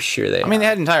have. I'm sure they have. I mean, they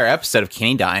had an entire episode of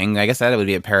Kenny dying. I guess that would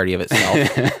be a parody of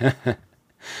itself.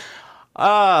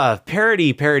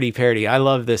 Parody. I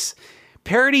love this.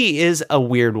 Parody is a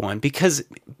weird one because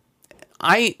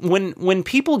when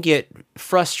people get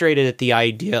frustrated at the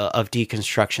idea of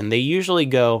deconstruction, they usually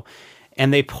go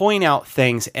and they point out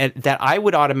things that I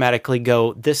would automatically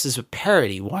go, this is a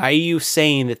parody. Why are you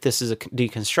saying that this is a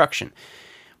deconstruction?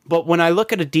 But when I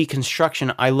look at a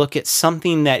deconstruction, I look at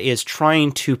something that is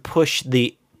trying to push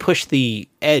the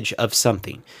edge of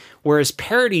something, whereas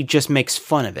parody just makes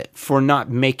fun of it for not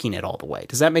making it all the way.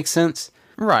 Does that make sense?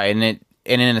 Right, and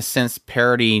in a sense,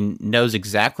 parody knows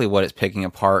exactly what it's picking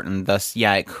apart, and thus,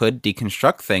 yeah, it could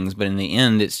deconstruct things, but in the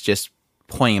end, it's just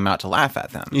pointing them out to laugh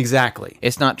at them. Exactly.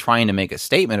 It's not trying to make a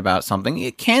statement about something.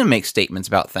 It can make statements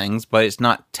about things, but it's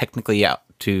not technically out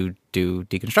to do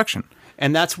deconstruction.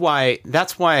 And that's why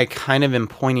I kind of am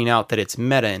pointing out that it's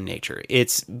meta in nature.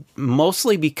 It's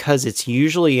mostly because it's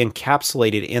usually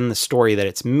encapsulated in the story that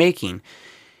it's making.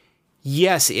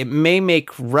 Yes, it may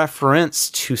make reference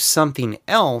to something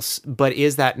else, but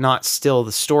is that not still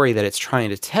the story that it's trying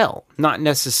to tell? Not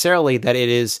necessarily that it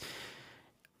is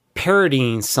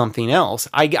parodying something else.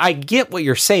 I get what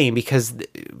you're saying because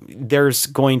there's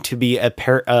going to be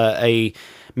a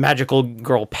magical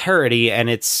girl parody, and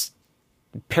it's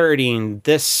parodying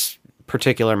this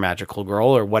particular magical girl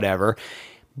or whatever,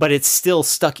 but it's still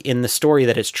stuck in the story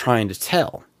that it's trying to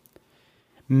tell.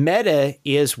 Meta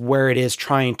is where it is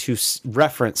trying to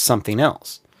reference something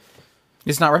else.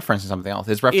 It's not referencing something else.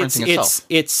 It's referencing itself.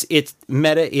 It's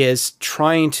meta is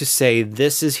trying to say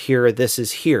this is here, this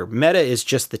is here. Meta is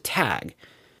just the tag.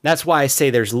 That's why I say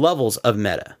there's levels of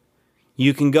meta.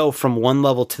 You can go from one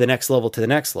level to the next level to the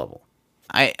next level.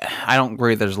 I don't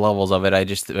agree there's levels of it. I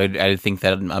think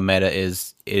that a meta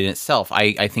is in itself.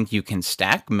 I think you can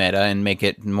stack meta and make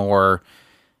it more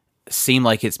seem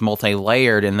like it's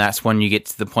multi-layered, and that's when you get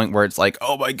to the point where it's like,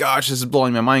 oh my gosh, this is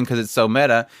blowing my mind because it's so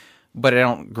meta. But I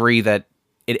don't agree that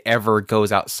it ever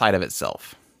goes outside of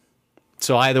itself.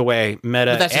 So either way,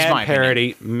 meta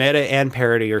and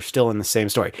parody are still in the same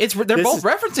story. They're both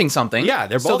referencing something. Yeah,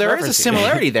 they're both. So there is a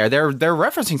similarity there. They're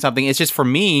referencing something. It's just for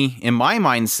me, in my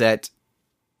mindset,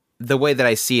 the way that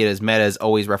I see it is meta is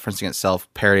always referencing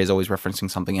itself. Parody is always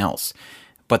referencing something else,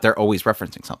 but they're always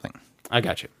referencing something. I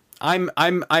got you. I'm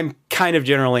kind of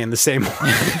generally in the same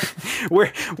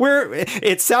way.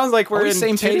 It sounds like we're in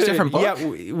same page, different book.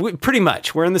 Yeah, pretty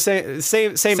much. We're in the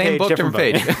same page, book, different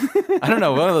page. I don't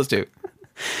know, one of those two.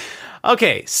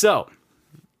 Okay, so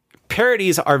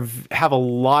parodies have a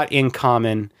lot in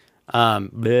common. Blah,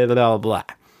 blah, blah, blah.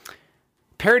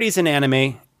 Parodies in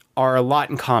anime are a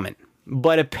lot in common,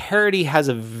 but a parody has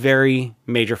a very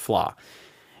major flaw.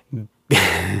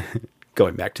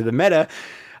 Going back to the meta,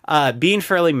 being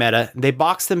fairly meta, they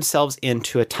box themselves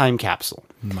into a time capsule.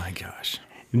 My gosh.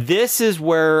 This is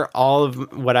where all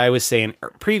of what I was saying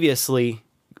previously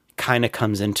kind of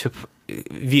comes into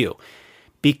view.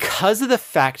 Because of the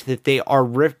fact that they are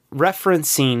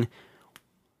referencing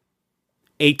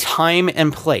a time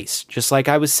and place, just like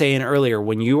I was saying earlier,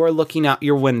 when you are looking out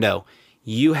your window,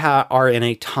 you are in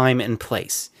a time and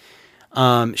place.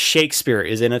 Shakespeare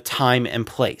is in a time and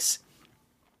place.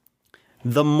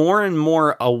 The more and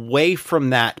more away from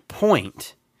that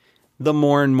point, the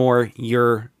more and more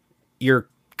your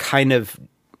kind of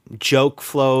joke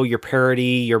flow, your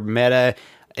parody, your meta,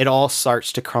 it all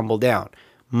starts to crumble down.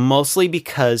 Mostly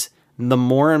because the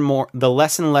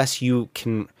less and less you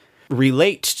can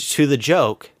relate to the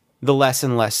joke, the less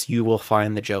and less you will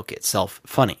find the joke itself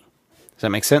funny. Does that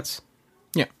make sense?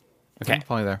 Yeah. Okay. I'm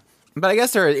probably there. But I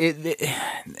guess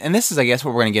and this is, I guess,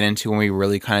 what we're going to get into when we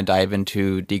really kind of dive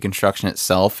into deconstruction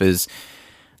itself, is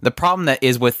the problem that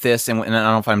is with this, and I don't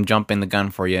know if I'm jumping the gun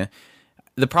for you,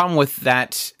 the problem with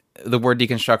that, the word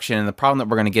deconstruction, and the problem that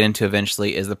we're going to get into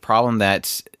eventually is the problem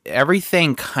that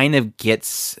everything kind of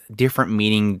gets different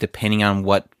meaning depending on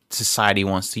what society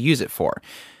wants to use it for.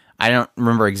 I don't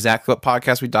remember exactly what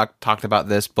podcast we talked about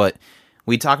this, but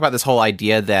we talk about this whole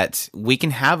idea that we can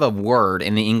have a word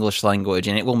in the English language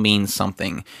and it will mean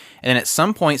something. And then at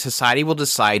some point, society will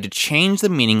decide to change the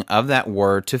meaning of that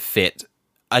word to fit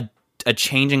a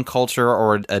change in culture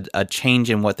or a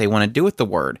change in what they want to do with the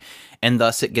word. And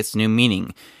thus it gets new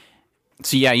meaning.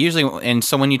 So yeah, usually, and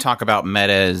so when you talk about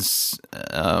metas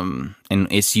and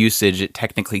its usage, it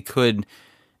technically could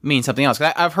mean something else.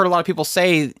 I've heard a lot of people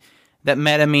say that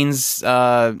meta means,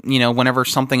 whenever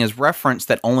something is referenced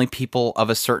that only people of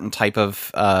a certain type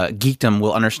of geekdom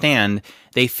will understand,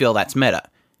 they feel that's meta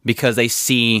because they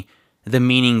see the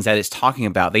meanings that it's talking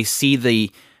about. They see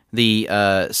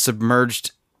the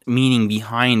submerged meaning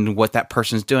behind what that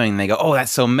person's doing. And they go, oh,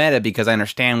 that's so meta because I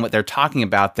understand what they're talking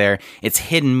about there. It's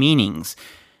hidden meanings.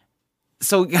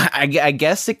 So I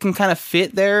guess it can kind of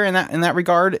fit there in that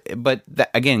regard, but that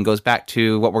again goes back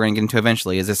to what we're going to get into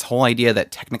eventually, is this whole idea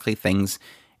that technically things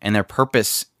and their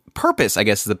purpose, I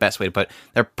guess is the best way to put it,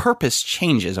 their purpose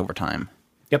changes over time.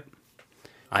 Yep.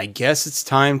 I guess it's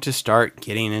time to start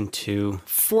getting into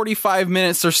 45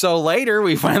 minutes or so later,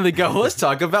 we finally go, let's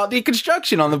talk about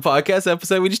deconstruction on the podcast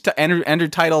episode. We just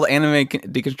titled Anime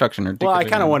Deconstruction. Or well, I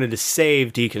kind of wanted to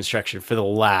save deconstruction for the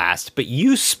last, but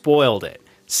you spoiled it.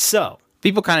 So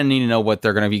people kind of need to know what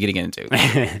they're going to be getting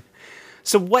into.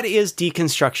 So what is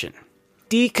deconstruction?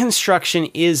 Deconstruction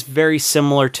is very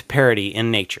similar to parody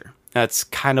in nature. That's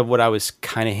kind of what I was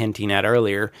kind of hinting at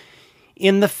earlier,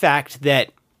 in the fact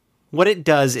that what it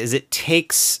does is it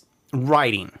takes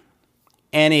writing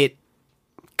and it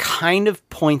kind of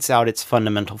points out its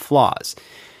fundamental flaws.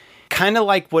 Kind of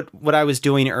like what I was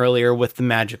doing earlier with the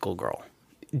magical girl.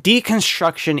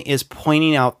 Deconstruction is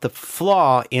pointing out the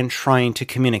flaw in trying to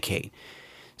communicate.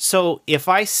 So if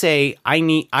I say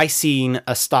I seen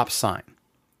a stop sign,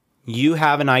 you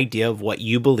have an idea of what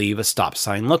you believe a stop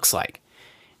sign looks like.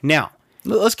 Now,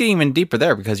 let's get even deeper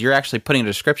there, because you're actually putting a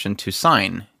description to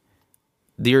sign.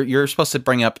 You're supposed to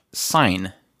bring up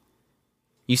sign.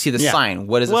 You see the sign.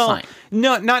 What is a sign?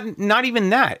 No, not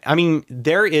even that. I mean,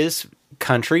 there is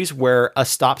countries where a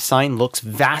stop sign looks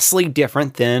vastly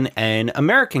different than an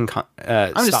American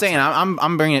I'm just saying,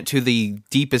 I'm bringing it to the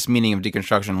deepest meaning of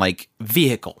deconstruction, like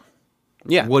vehicle.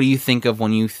 Yeah. What do you think of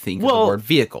when you think of the word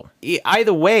vehicle?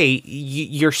 Either way,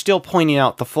 you're still pointing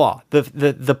out the flaw.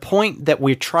 The point that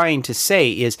we're trying to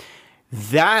say is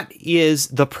that is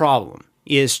the problem,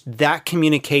 is that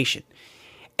communication.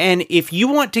 And if you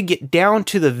want to get down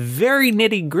to the very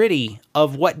nitty-gritty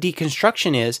of what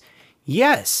deconstruction is,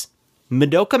 yes,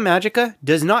 Madoka Magica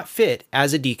does not fit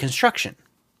as a deconstruction.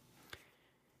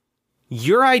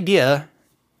 your idea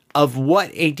of what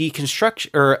a deconstruction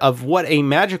or of what a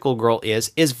magical girl is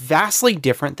vastly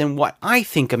different than what I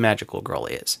think a magical girl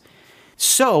is.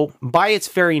 So, by its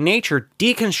very nature,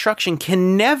 deconstruction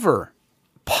can never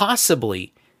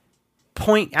possibly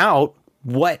point out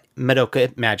what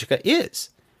Madoka Magica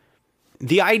is.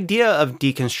 The idea of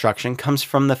deconstruction comes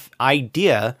from the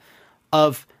idea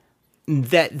of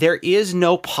that there is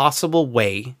no possible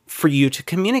way for you to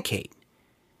communicate.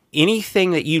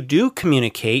 Anything that you do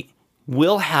communicate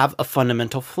will have a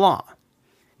fundamental flaw.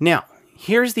 Now,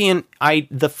 here's the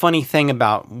funny thing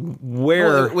about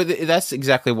where... Well, that's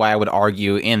exactly why I would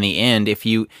argue in the end, if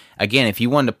you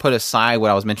wanted to put aside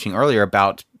what I was mentioning earlier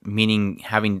about meaning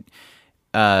having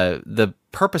the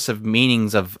purpose of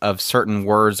meanings of certain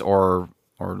words or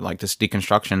like this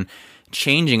deconstruction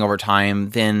changing over time,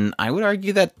 then I would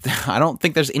argue that I don't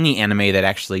think there's any anime that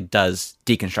actually does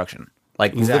deconstruction.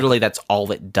 Like, literally, that's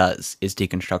all it does is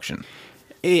deconstruction.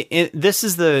 This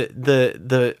is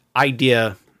the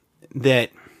idea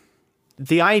that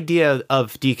the idea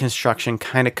of deconstruction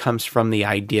kind of comes from the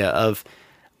idea of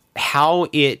how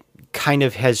it kind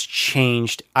of has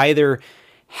changed, either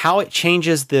how it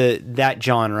changes that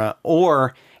genre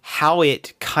or how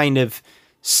it kind of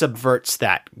subverts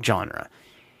that genre.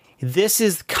 This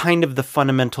is kind of the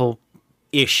fundamental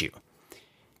issue.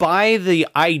 By the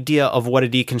idea of what a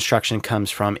deconstruction comes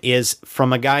from is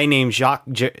from a guy named Jacques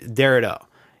Derrida.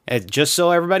 Just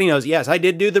so everybody knows, yes, I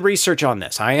did do the research on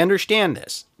this. I understand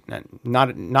this.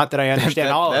 Not that I understand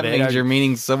all of it. That means you're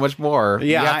meaning so much more.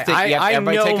 Yeah, I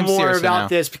know more about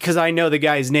this because I know the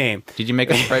guy's name. Did you make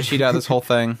a spreadsheet out of this whole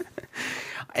thing?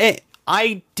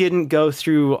 I didn't go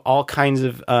through all kinds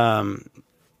of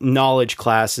knowledge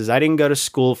classes. I didn't go to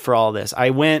school for all this.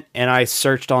 I went and I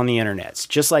searched on the internets,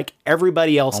 just like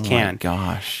everybody else can. Oh my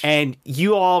gosh. And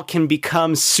you all can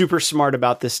become super smart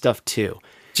about this stuff too.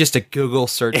 Just a Google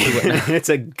search away. It's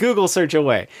a Google search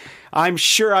away. I'm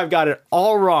sure I've got it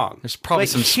all wrong. There's probably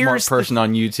some smart person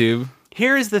on YouTube.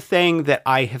 Here's the thing that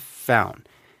I have found.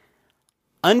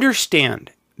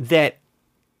 Understand that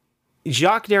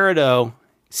Jacques Derrida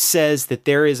says that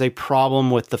there is a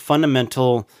problem with the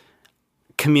fundamental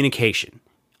communication.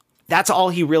 That's all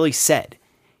he really said.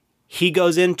 He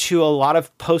goes into a lot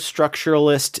of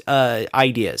post-structuralist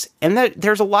ideas, and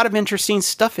there's a lot of interesting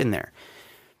stuff in there.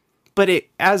 But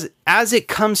as it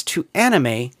comes to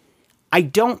anime, I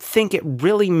don't think it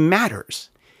really matters.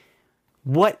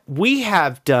 What we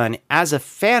have done as a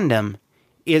fandom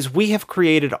is we have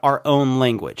created our own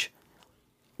language.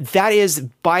 That is,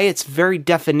 by its very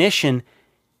definition,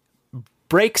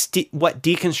 breaks what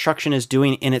deconstruction is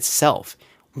doing in itself.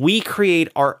 We create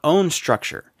our own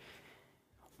structure.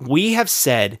 We have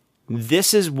said,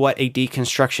 this is what a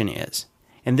deconstruction is.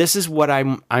 And this is what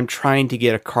I'm trying to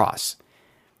get across.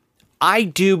 I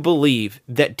do believe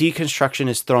that deconstruction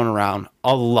is thrown around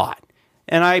a lot.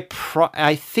 And I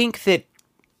think that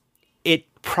it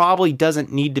probably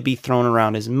doesn't need to be thrown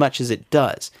around as much as it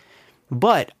does.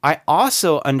 But I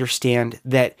also understand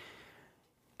that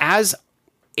as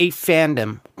a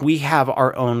fandom, we have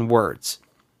our own words.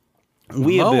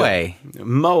 Moe,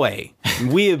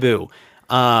 weeaboo,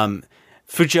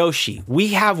 fujoshi. We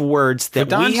have words that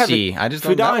we have. I just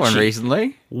learned that one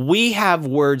recently. We have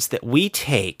words that we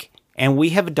take and we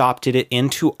have adopted it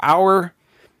into our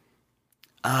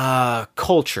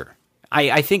culture.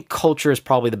 I think culture is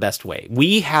probably the best way.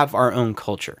 We have our own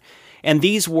culture. And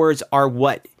these words are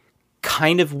what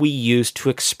kind of we use to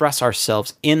express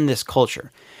ourselves in this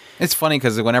culture. It's funny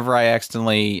because whenever I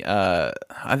accidentally, I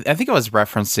think I was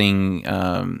referencing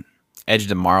Edge of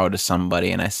Tomorrow to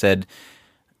somebody, and I said,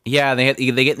 yeah, they get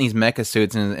in these mecha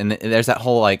suits, and there's that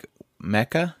whole, like,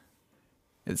 mecha?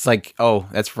 It's like, oh,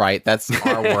 that's right. That's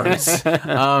our words.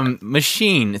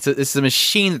 Machine. It's a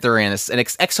machine that they're in. It's an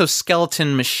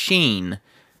exoskeleton machine.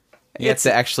 You have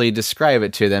to actually describe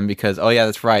it to them because, oh yeah,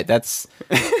 that's right. That's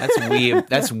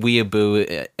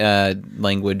weeaboo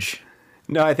language.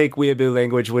 No, I think weeaboo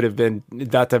language would have been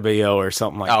databayo or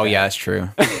something like that. Oh yeah, that's true.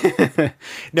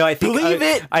 No, I think believe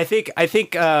it. I think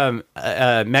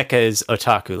mecha is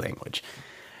otaku language.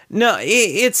 No,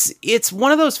 it's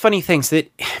one of those funny things that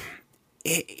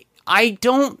I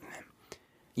don't.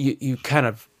 You kind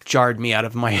of jarred me out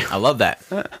of my. I love that.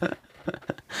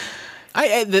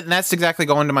 That's exactly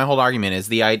going to my whole argument is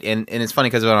and it's funny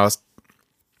because when I was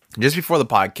just before the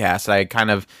podcast, I kind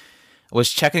of was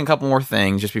checking a couple more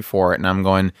things just before it, and I'm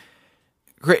going,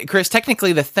 Chris,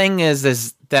 technically the thing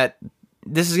is that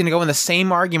this is going to go in the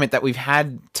same argument that we've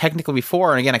had technically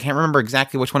before, and again, I can't remember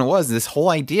exactly which one it was, this whole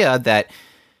idea that,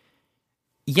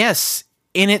 yes,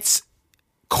 in its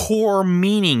core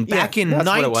meaning. Back in that's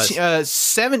what it was.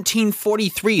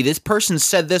 1743, this person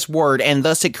said this word, and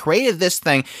thus it created this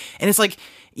thing. And it's like,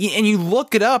 and you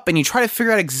look it up and you try to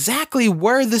figure out exactly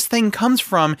where this thing comes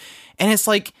from. And it's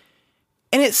like,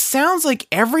 and it sounds like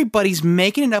everybody's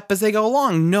making it up as they go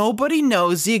along. Nobody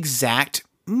knows the exact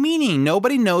meaning.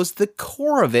 Nobody knows the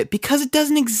core of it because it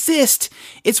doesn't exist.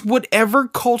 It's whatever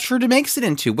culture makes it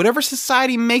into, whatever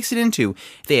society makes it into.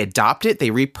 They adopt it, they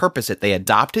repurpose it. They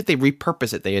adopt it, they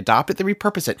repurpose it. They adopt it, they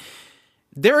repurpose it.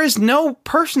 There is no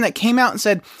person that came out and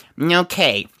said,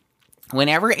 okay,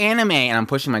 whenever anime, and I'm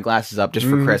pushing my glasses up just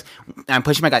for Chris, I'm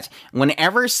pushing my glasses.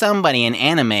 Whenever somebody in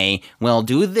anime will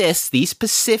do these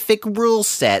specific rule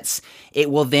sets,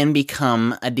 it will then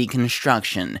become a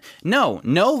deconstruction. No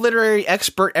literary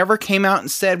expert ever came out and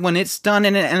said when it's done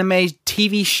in an anime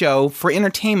TV show for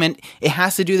entertainment, it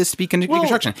has to do this to be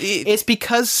deconstruction. It's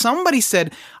because somebody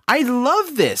said, I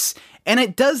love this, and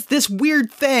it does this weird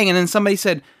thing, and then somebody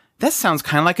said, that sounds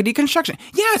kind of like a deconstruction.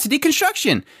 Yeah, it's a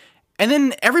deconstruction. And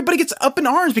then everybody gets up in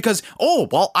arms because, oh,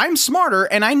 well, I'm smarter,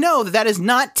 and I know that is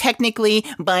not technically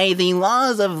by the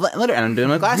laws of literature. And I'm doing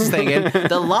my glasses thing again.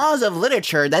 The laws of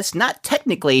literature, that's not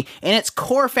technically in its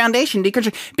core foundation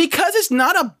deconstruction because it's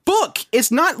not a book.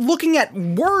 It's not looking at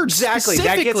words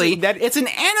specifically. It's an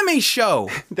anime show.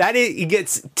 It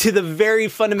gets to the very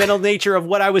fundamental nature of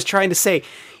what I was trying to say.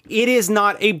 It is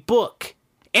not a book.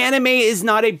 Anime is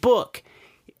not a book.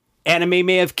 Anime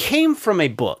may have came from a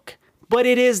book, but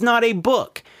it is not a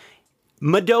book.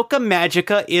 Madoka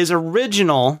Magica is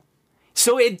original,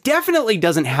 so it definitely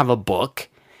doesn't have a book.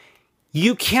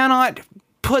 You cannot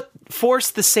force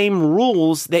the same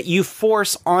rules that you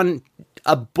force on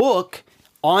a book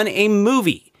on a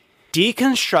movie.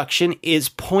 Deconstruction is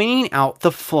pointing out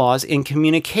the flaws in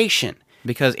communication.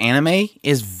 Because anime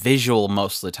is visual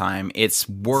most of the time. It's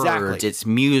words, It's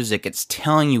music, it's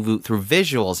telling you through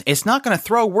visuals. It's not going to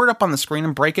throw a word up on the screen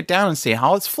and break it down and say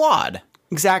how it's flawed.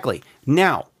 Exactly.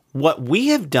 Now, what we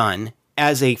have done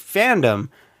as a fandom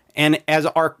and as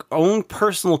our own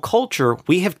personal culture,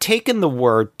 we have taken the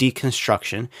word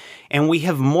deconstruction and we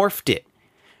have morphed it.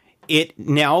 It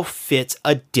now fits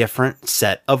a different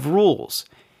set of rules.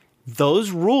 Those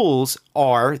rules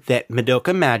are that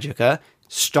Madoka Magica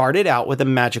started out with a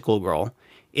magical girl.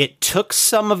 It took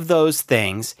some of those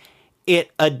things, it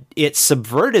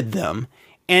subverted them,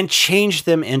 and changed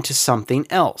them into something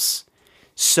else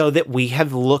so that we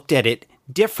have looked at it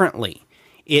differently.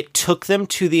 It took them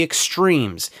to the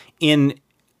extremes in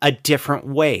a different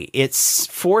way. It's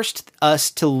forced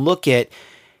us to look at,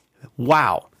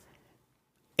 wow,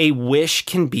 a wish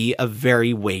can be a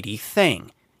very weighty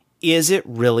thing. Is it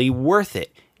really worth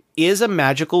it? Is a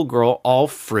magical girl all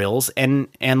frills and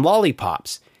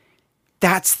lollipops?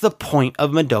 That's the point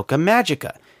of Madoka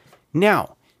Magica.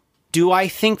 Now, do I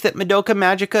think that Madoka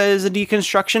Magica is a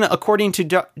deconstruction according to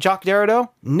Jacques Derrida?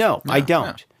 No, I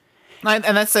don't. No.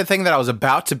 And that's the thing that I was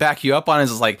about to back you up on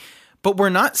is like, but we're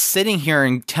not sitting here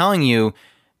and telling you,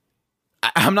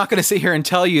 I'm not going to sit here and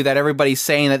tell you that everybody's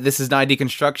saying that this is not a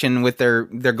deconstruction with their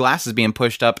glasses being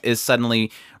pushed up is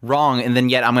suddenly wrong. And then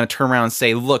yet I'm going to turn around and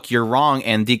say, look, you're wrong.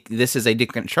 And this is a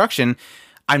deconstruction.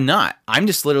 I'm not. I'm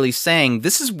just literally saying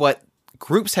this is what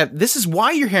groups have. This is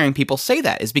why you're hearing people say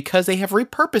that is because they have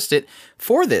repurposed it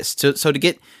for this. So to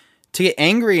get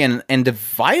angry and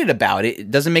divided about it, it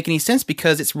doesn't make any sense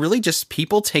because it's really just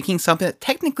people taking something that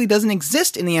technically doesn't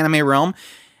exist in the anime realm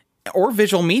or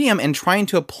visual medium and trying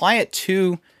to apply it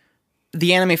to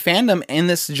the anime fandom in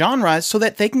this genre so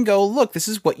that they can go, look, this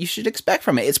is what you should expect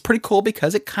from it. It's pretty cool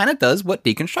because it kind of does what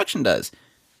deconstruction does.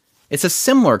 It's a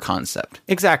similar concept.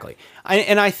 Exactly.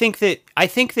 I think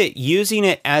that using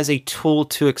it as a tool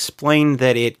to explain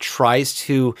that it tries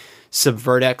to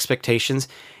subvert expectations,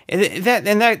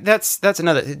 that's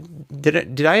another.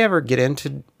 Did I ever get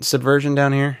into subversion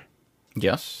down here?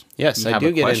 Yes. Yes, I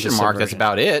do get into question mark. That's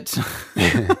about it.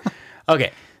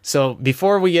 Okay, so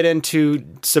before we get into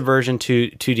subversion too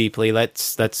deeply,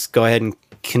 let's go ahead and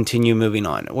continue moving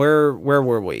on. Where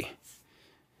were we?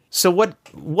 So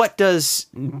what does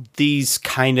these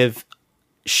kind of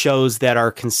shows that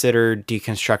are considered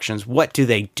deconstructions, what do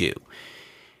they do?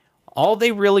 All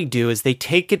they really do is they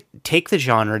take the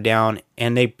genre down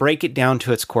and they break it down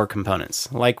to its core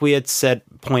components. Like we had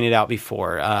pointed out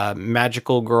before,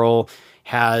 Magical Girl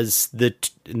has the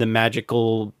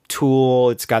magical tool.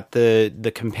 It's got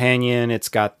the companion. It's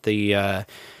got the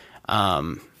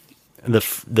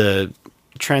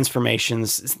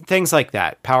transformations, things like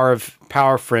that. Power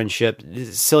of friendship,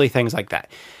 silly things like that.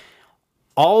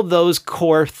 All those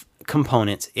core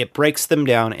components, it breaks them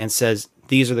down and says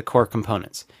these are the core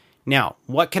components. Now,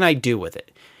 what can I do with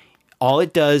it? All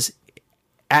it does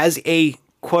as a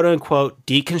quote unquote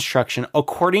deconstruction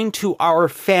according to our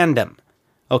fandom.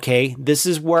 Okay, this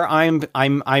is where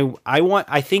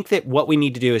I think that what we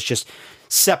need to do is just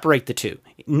separate the two.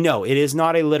 No, it is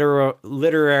not a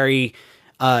literary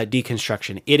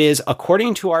deconstruction. It is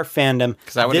according to our fandom.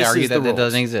 Because I would argue that it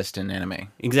doesn't exist in anime.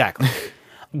 Exactly.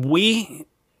 We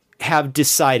have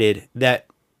decided that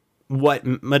what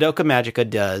Madoka Magica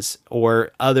does,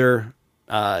 or other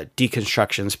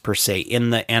deconstructions per se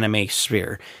in the anime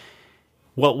sphere,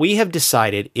 what we have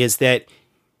decided is that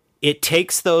it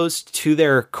takes those to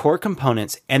their core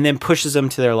components and then pushes them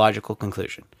to their logical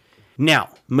conclusion. Now,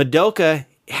 Madoka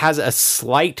has a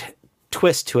slight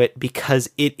twist to it because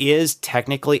it is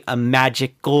technically a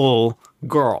magical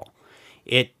girl.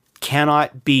 It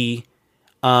cannot be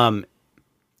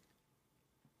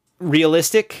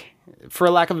realistic,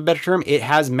 for lack of a better term. It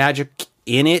has magic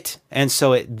in it, and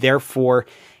so it therefore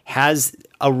has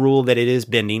a rule that it is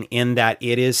bending, in that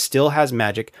it is still has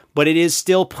magic, but it is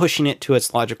still pushing it to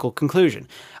its logical conclusion.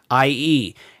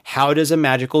 I.e., how does a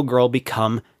magical girl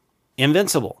become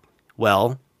invincible?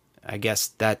 Well, I guess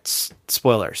that's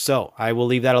spoiler, so I will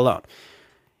leave that alone.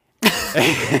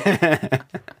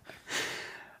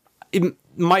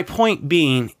 My point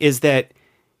being is that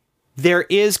there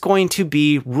is going to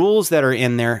be rules that are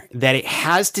in there that it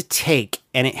has to take,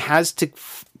 and it has to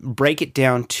break it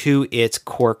down to its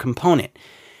core component.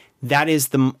 That is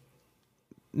the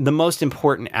most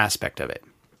important aspect of it.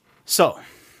 So,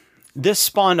 this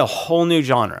spawned a whole new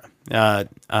genre,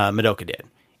 Madoka did.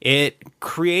 It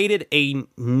created a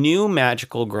new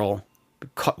magical girl.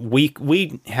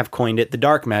 We have coined it the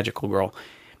Dark Magical Girl,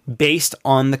 based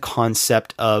on the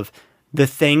concept of the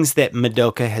things that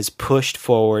Madoka has pushed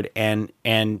forward and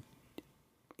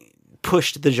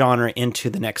pushed the genre into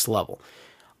the next level.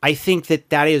 I think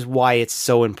that is why it's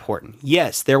so important.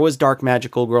 Yes, there was Dark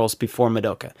Magical Girls before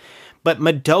Madoka, but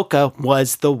Madoka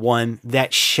was the one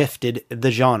that shifted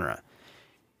the genre.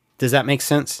 Does that make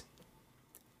sense?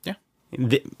 Yeah.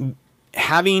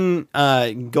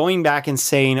 Going back and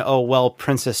saying, "Oh well,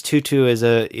 Princess Tutu is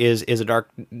a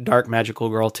dark magical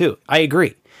girl too." I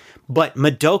agree. But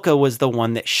Madoka was the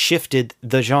one that shifted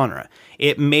the genre.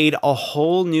 It made a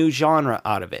whole new genre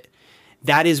out of it.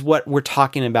 That is what we're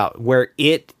talking about, where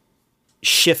it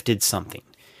shifted something.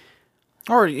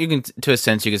 Or you can, to a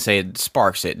sense, you can say it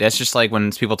sparks it. That's just like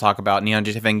when people talk about Neon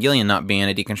Genesis Evangelion not being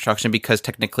a deconstruction, because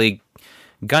technically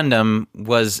Gundam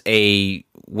was a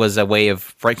way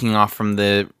of breaking off from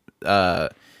the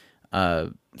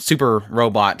super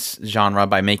robots genre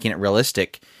by making it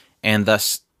realistic, and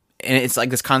thus. And it's like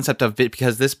this concept of it,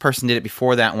 because this person did it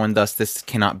before that one, thus this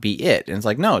cannot be it. And it's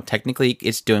like, no, technically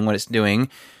it's doing what it's doing,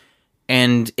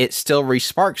 and it still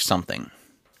resparks something.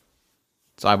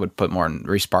 So I would put more in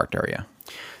resparked area.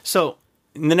 So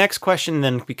the next question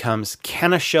then becomes,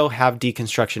 can a show have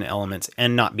deconstruction elements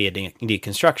and not be a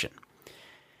deconstruction?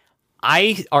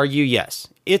 I argue yes.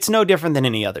 It's no different than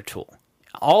any other tool.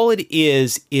 All it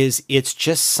is it's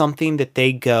just something that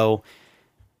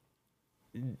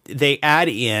they add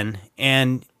in,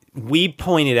 and we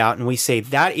point it out and we say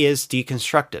that is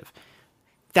deconstructive.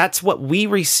 That's what we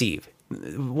receive.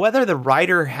 Whether the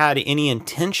writer had any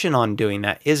intention on doing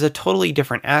that is a totally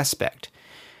different aspect.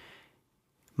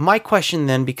 My question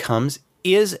then becomes,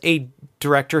 is a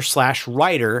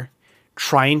director/writer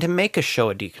trying to make a show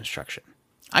a deconstruction?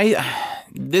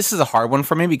 This is a hard one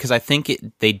for me, because I think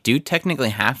they do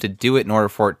technically have to do it in order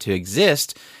for it to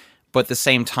exist. But at the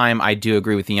same time, I do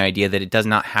agree with the idea that it does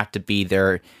not have to be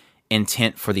their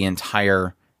intent for the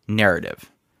entire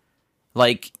narrative.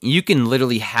 Like, you can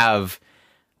literally have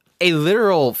a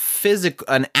literal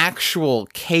an actual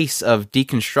case of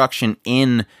deconstruction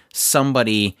in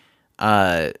somebody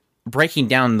breaking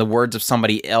down the words of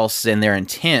somebody else and their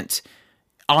intent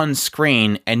on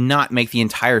screen, and not make the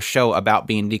entire show about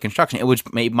being deconstruction. It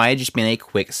might have just been a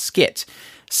quick skit.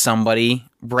 Somebody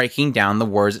breaking down the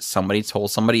words that somebody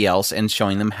told somebody else and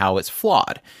showing them how it's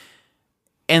flawed.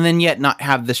 And then yet not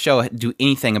have the show do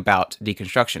anything about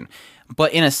deconstruction.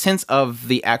 But in a sense of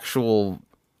the actual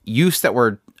use that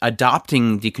we're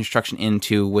adopting deconstruction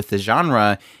into with the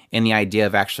genre, and the idea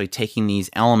of actually taking these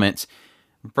elements,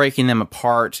 breaking them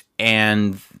apart,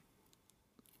 and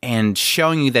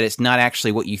showing you that it's not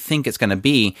actually what you think it's going to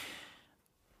be,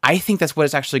 I think that's what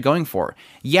it's actually going for.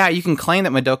 Yeah, you can claim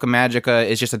that Madoka Magica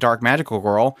is just a dark magical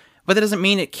girl, but that doesn't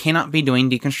mean it cannot be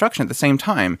doing deconstruction at the same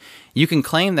time. You can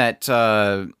claim that,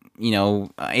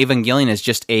 Evangelion is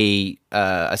just a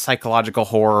psychological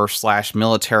horror /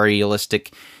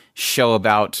 militaristic show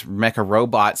about mecha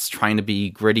robots trying to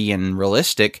be gritty and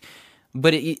realistic,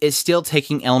 but it's still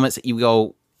taking elements that you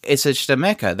go, it's just a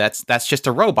mecha. That's just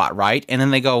a robot, right? And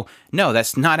then they go, no,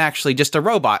 that's not actually just a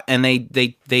robot, and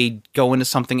they go into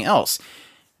something else.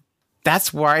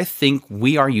 That's where I think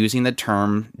we are using the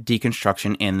term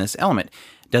deconstruction in this element.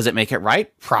 Does it make it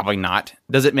right? Probably not.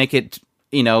 Does it make it,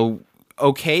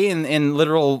 okay in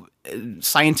literal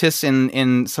scientists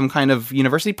in some kind of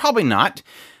university? Probably not.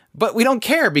 But we don't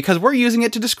care because we're using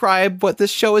it to describe what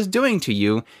this show is doing to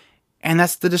you, and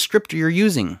that's the descriptor you're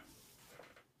using.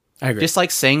 I agree. Just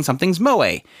like saying something's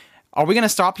moe. Are we going to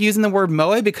stop using the word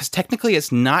moe because technically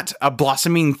it's not a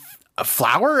blossoming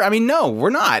flower? I mean, no, we're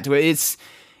not. It's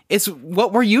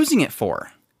what we're using it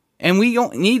for. And we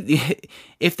don't need,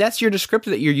 if that's your descriptor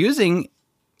that you're using,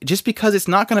 just because it's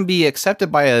not going to be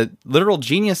accepted by a literal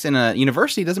genius in a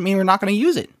university doesn't mean we're not going to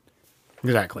use it.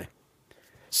 Exactly.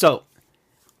 So,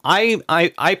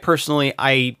 I personally,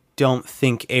 I don't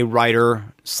think a writer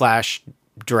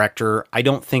 / director, I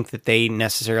don't think that they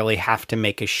necessarily have to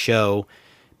make a show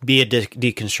be a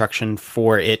deconstruction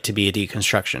for it to be a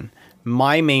deconstruction.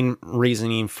 My main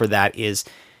reasoning for that is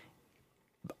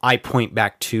I point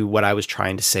back to what I was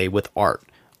trying to say with art.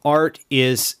 Art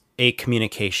is a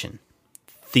communication.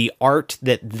 The art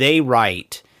that they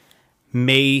write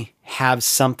may have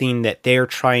something that they're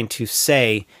trying to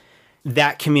say.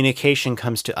 That communication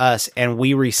comes to us and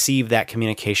we receive that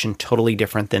communication totally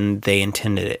different than they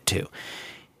intended it to.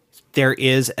 There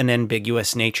is an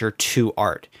ambiguous nature to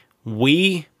art.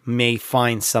 We may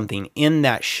find something in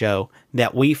that show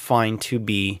that we find to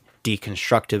be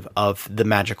deconstructive of the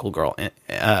magical girl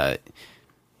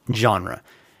genre.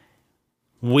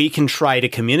 We can try to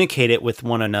communicate it with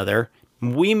one another.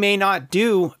 We may not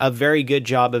do a very good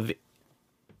job of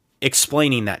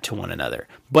explaining that to one another,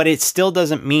 but it still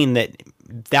doesn't mean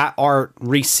that art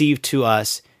received to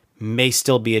us may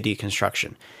still be a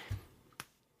deconstruction.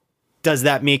 Does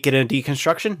that make it a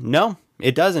deconstruction? No,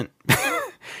 it doesn't.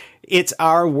 It's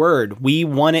our word. We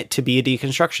want it to be a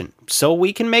deconstruction, so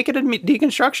we can make it a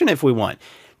deconstruction if we want.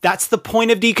 That's the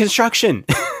point of deconstruction.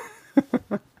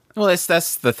 Well,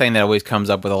 that's the thing that always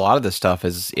comes up with a lot of this stuff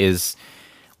is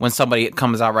when somebody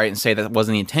comes out right and say that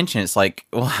wasn't the intention. It's like,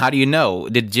 well, how do you know?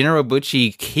 Did Jin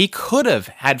Buchi, he could have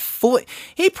had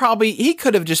he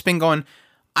could have just been going,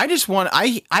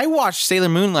 I watched Sailor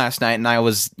Moon last night and I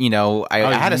was, I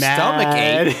had a stomach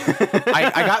ache.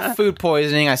 I got food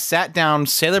poisoning. I sat down.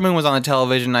 Sailor Moon was on the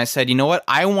television. And I said, you know what?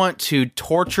 I want to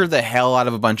torture the hell out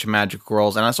of a bunch of magic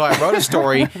girls. And so I wrote a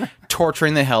story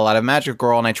torturing the hell out of Magic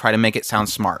Girl and I try to make it sound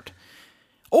smart.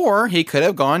 Or he could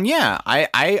have gone, yeah,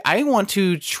 I want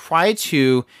to try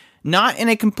to, not in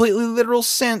a completely literal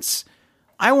sense,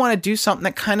 I want to do something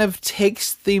that kind of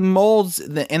takes the molds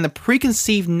and the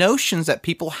preconceived notions that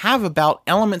people have about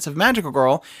elements of Magical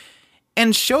Girl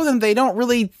and show them they don't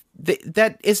really,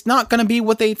 that it's not going to be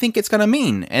what they think it's going to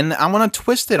mean. And I'm going to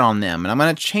twist it on them and I'm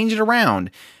going to change it around.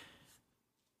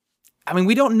 I mean,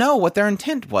 we don't know what their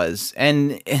intent was.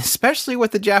 And especially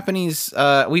with the Japanese,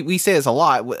 we say this a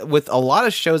lot, with a lot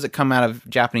of shows that come out of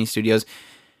Japanese studios,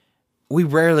 we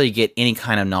rarely get any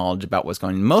kind of knowledge about what's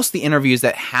going on. Most of the interviews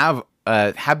that have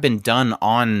been done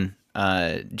on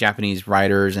Japanese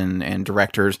writers and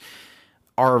directors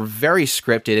are very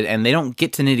scripted, and they don't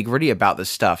get to nitty gritty about this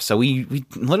stuff. So we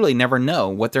literally never know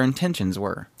what their intentions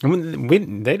were.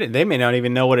 They may not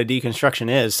even know what a deconstruction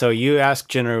is. So you ask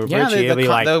General Richie, it'll be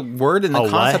like the word and the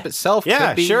concept itself. Yeah,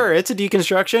 could be, sure, it's a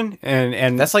deconstruction,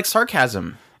 and that's like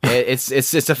sarcasm.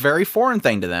 it's a very foreign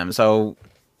thing to them. So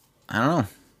I don't know.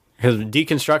 Because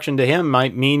deconstruction to him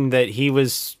might mean that he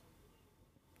was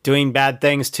doing bad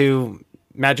things to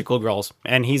magical girls.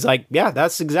 And he's like, yeah,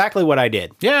 that's exactly what I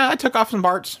did. Yeah, I took off some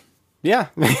parts. Yeah.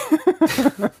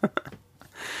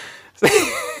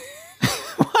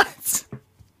 What?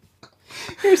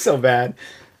 You're so bad.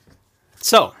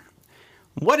 So,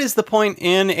 what is the point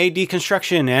in a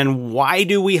deconstruction and why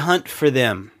do we hunt for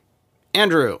them?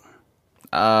 Andrew.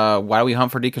 Why do we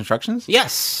hunt for deconstructions?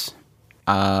 Yes.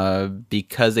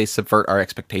 Because they subvert our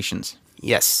expectations.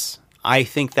 Yes. I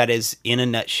think that is, in a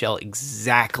nutshell,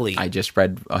 exactly. I just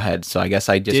read ahead, so I guess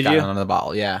I just got it on the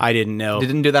bottle. Yeah. I didn't know.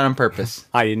 Didn't do that on purpose.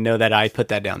 I didn't know that I put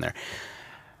that down there.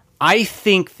 I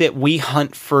think that we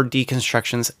hunt for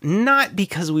deconstructions not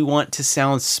because we want to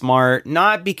sound smart,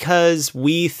 not because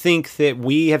we think that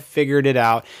we have figured it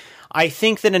out. I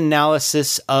think that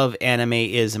analysis of anime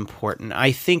is important.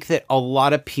 I think that a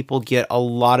lot of people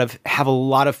have a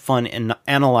lot of fun in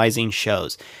analyzing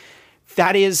shows.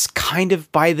 That is kind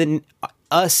of by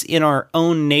us in our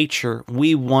own nature.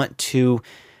 We want to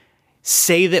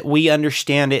say that we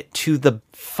understand it to the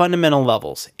fundamental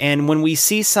levels. And when we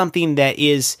see something that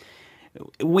is,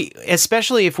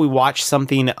 especially if we watch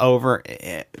something over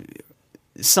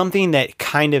something that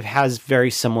kind of has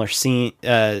very similar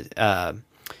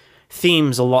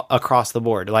themes across the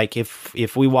board. Like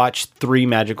if we watch 3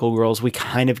 Magical Girls, we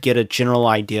kind of get a general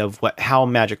idea of how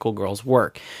Magical Girls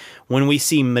work. When we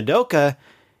see Madoka,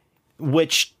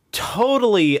 which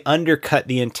totally undercut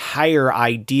the entire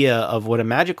idea of what a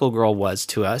Magical Girl was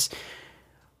to us,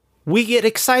 we get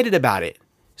excited about it.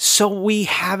 So we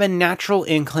have a natural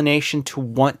inclination to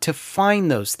want to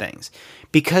find those things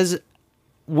because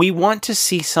we want to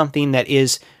see something that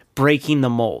is breaking the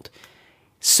mold.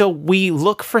 So we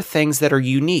look for things that are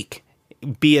unique,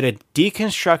 be it a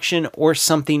deconstruction or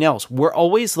something else. We're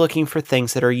always looking for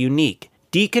things that are unique.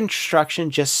 Deconstruction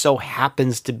just so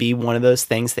happens to be one of those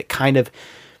things that kind of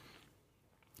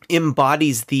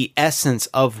embodies the essence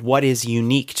of what is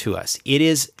unique to us. It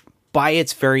is, by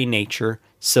its very nature,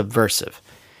 subversive.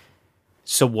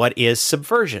 So what is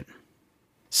subversion?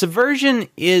 Subversion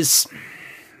is,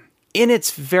 in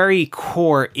its very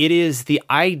core, it is the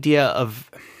idea of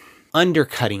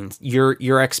undercutting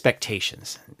your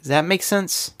expectations. Does that make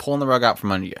sense? Pulling the rug out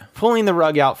from under you. Pulling the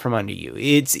rug out from under you.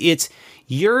 It's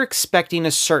you're expecting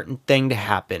a certain thing to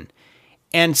happen.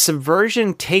 And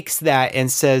subversion takes that and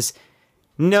says,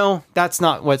 no, that's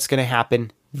not what's going to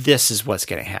happen. This is what's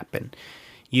going to happen.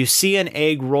 You see an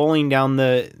egg rolling down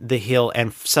the hill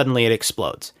and suddenly it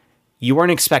explodes. You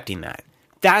weren't expecting that.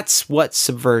 That's what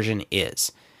subversion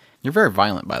is. You're very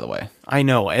violent, by the way. I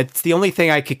know. It's the only thing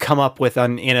I could come up with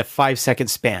in a 5-second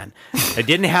span. I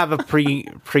didn't have a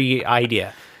pre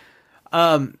idea.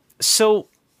 So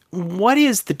what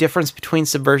is the difference between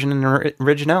subversion and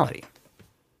originality?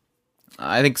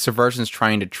 I think subversion is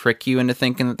trying to trick you into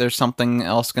thinking that there's something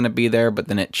else going to be there, but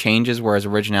then it changes, whereas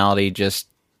originality just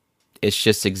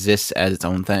exists as its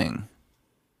own thing.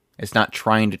 It's not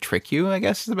trying to trick you, I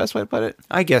guess is the best way to put it.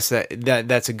 I guess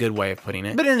that's a good way of putting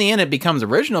it. But in the end, it becomes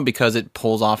original because it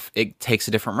takes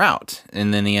a different route.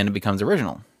 And then in the end, it becomes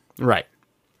original. Right.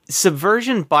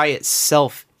 Subversion by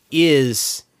itself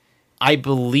is, I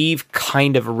believe,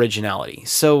 kind of originality.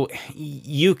 So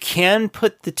you can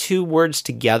put the two words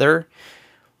together,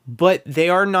 but they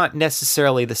are not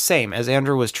necessarily the same, as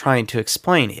Andrew was trying to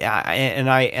explain. And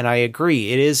I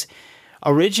agree. It is...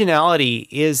 Originality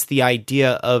is the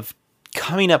idea of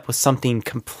coming up with something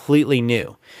completely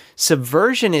new.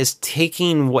 Subversion is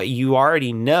taking what you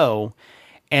already know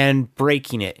and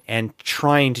breaking it and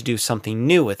trying to do something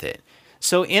new with it.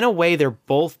 So in a way, they're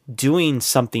both doing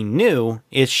something new.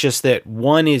 It's just that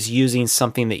one is using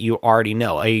something that you already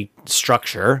know, a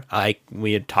structure, like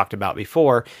we had talked about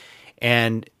before,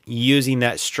 and using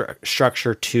that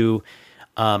structure to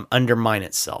undermine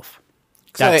itself.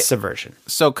 That's subversion.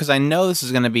 So, because I know this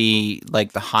is going to be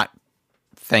like the hot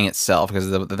thing itself, because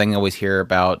the thing I always hear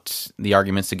about the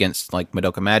arguments against like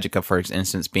Madoka Magica, for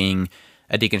instance, being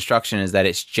a deconstruction is that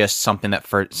it's just something that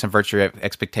subverts your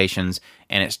expectations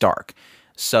and it's dark.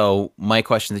 So my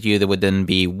question to you that would then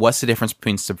be, what's the difference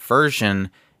between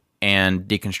subversion and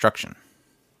deconstruction?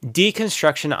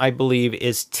 Deconstruction, I believe,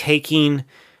 is taking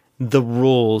the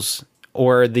rules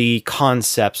or the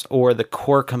concepts or the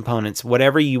core components,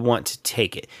 whatever you want to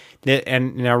take it.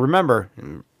 And now remember,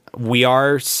 we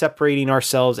are separating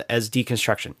ourselves as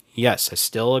deconstruction. Yes, I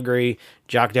still agree.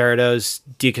 Jacques Derrida's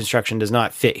deconstruction does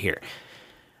not fit here.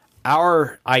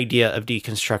 Our idea of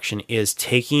deconstruction is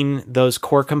taking those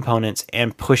core components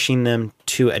and pushing them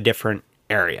to a different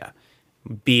area,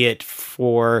 be it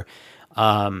for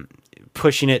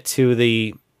pushing it to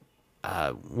the,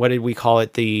 what did we call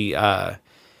it?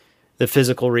 The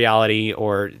physical reality,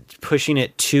 or pushing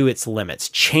it to its limits,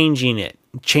 changing it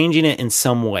in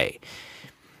some way.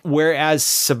 Whereas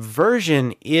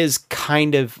subversion is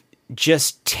kind of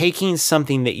just taking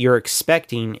something that you're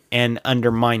expecting and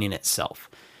undermining itself.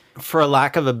 For a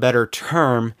lack of a better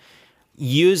term,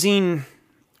 using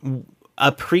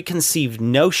a preconceived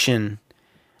notion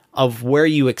of where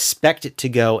you expect it to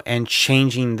go and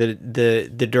changing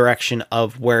the direction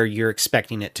of where you're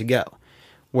expecting it to go.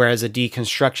 Whereas a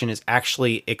deconstruction is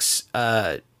actually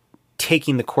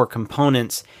taking the core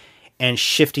components and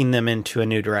shifting them into a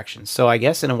new direction. So I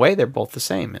guess in a way they're both the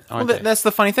same, aren't they? That's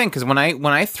the funny thing, because when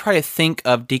I try to think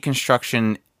of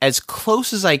deconstruction as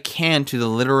close as I can to the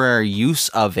literary use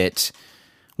of it,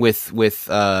 with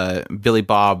Billy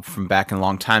Bob from back in a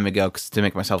long time ago, to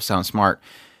make myself sound smart,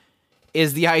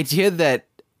 is the idea that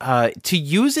to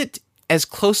use it as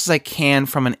close as I can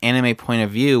from an anime point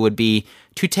of view would be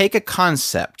to take a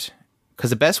concept, because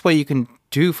the best way you can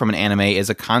do from an anime is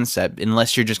a concept,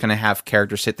 unless you're just going to have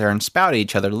characters sit there and spout at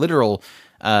each other,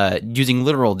 using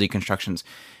literal deconstructions.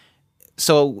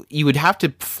 So you would have to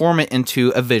form it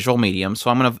into a visual medium.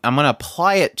 So I'm gonna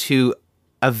apply it to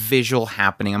a visual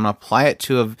happening. I'm gonna apply it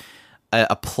to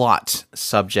a plot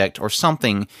subject or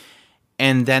something,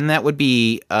 and then that would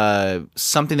be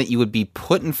something that you would be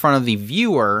put in front of the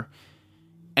viewer,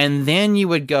 and then you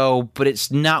would go, but it's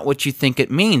not what you think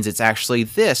it means. It's actually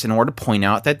this, in order to point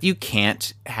out that you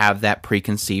can't have that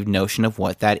preconceived notion of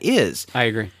what that is. I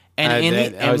agree. And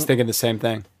I was thinking the same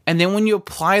thing. And then when you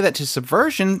apply that to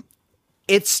subversion,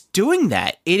 it's doing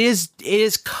that. It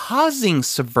is causing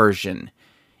subversion.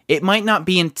 It might not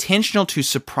be intentional to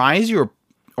surprise you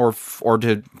or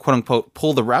to quote unquote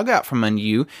pull the rug out from under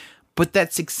you, but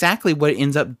that's exactly what it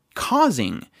ends up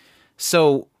causing.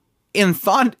 So in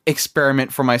thought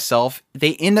experiment for myself,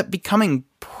 they end up becoming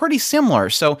pretty similar.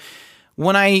 So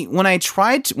when I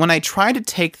tried to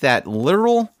take that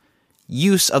literal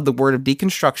use of the word of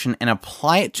deconstruction and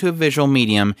apply it to a visual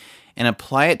medium and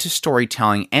apply it to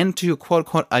storytelling and to quote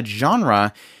unquote a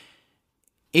genre,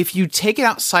 if you take it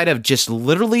outside of just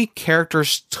literally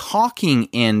characters talking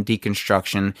in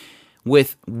deconstruction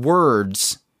with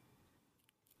words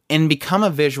and become a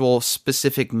visual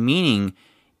specific meaning,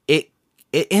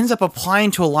 it ends up applying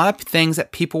to a lot of things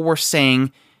that people were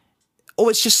saying, oh,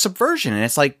 it's just subversion. And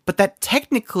it's like, but that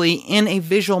technically in a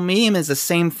visual medium is the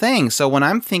same thing. So when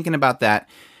I'm thinking about that,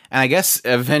 and I guess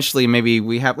eventually maybe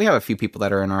we have a few people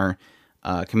that are in our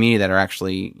community that are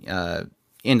actually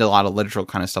into a lot of literal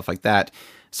kind of stuff like that.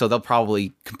 So they'll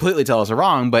probably completely tell us we're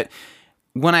wrong. But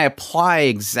when I apply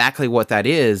exactly what that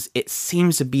is, it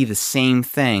seems to be the same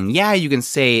thing. Yeah, you can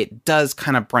say it does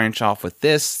kind of branch off with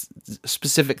this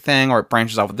specific thing, or it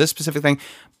branches off with this specific thing,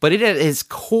 but it at its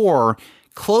core,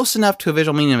 close enough to a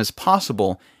visual medium as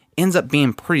possible, ends up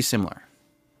being pretty similar.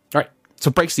 Right. So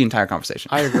it breaks the entire conversation.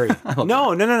 I agree.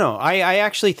 No. I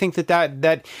actually think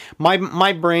that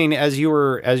my brain, as you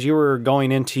were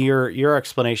going into your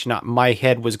explanation, my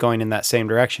head was going in that same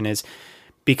direction, is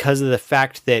because of the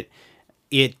fact that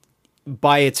it,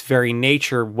 by its very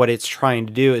nature, what it's trying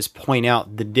to do is point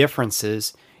out the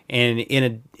differences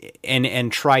and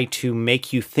try to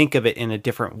make you think of it in a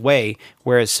different way.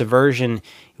 Whereas subversion,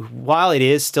 while it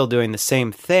is still doing the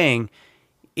same thing,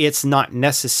 it's not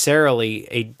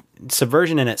necessarily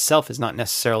subversion in itself is not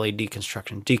necessarily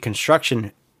deconstruction.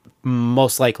 Deconstruction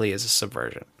most likely is a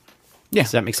subversion. Yeah.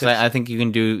 Does that make sense? I think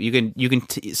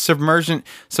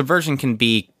subversion can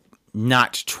be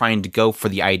not trying to go for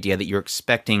the idea that you're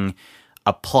expecting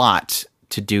a plot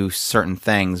to do certain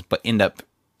things, but end up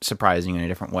surprising you in a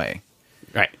different way.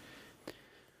 Right.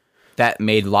 That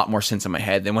made a lot more sense in my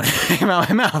head than when it came out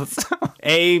of my mouth. So.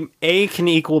 A can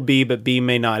equal B, but B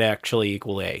may not actually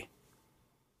equal A.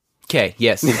 Okay,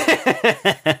 yes.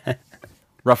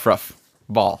 Rough.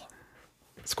 Ball.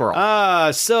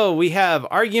 Squirrel. So we have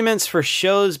arguments for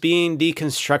shows being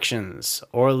deconstructions,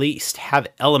 or at least have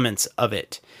elements of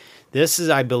it. This is,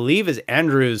 I believe, is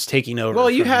Andrew's taking over.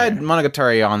 Well, you had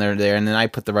Monogatari on there, and then I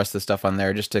put the rest of the stuff on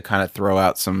there just to kind of throw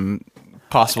out some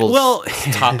possible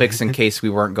topics in case we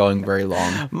weren't going very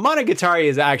long. Monogatari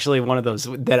is actually one of those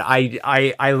that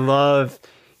I love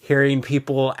hearing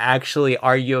people actually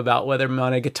argue about whether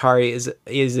Monogatari is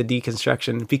a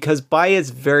deconstruction, because by its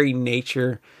very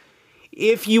nature,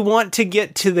 if you want to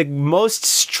get to the most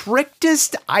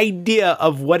strictest idea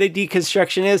of what a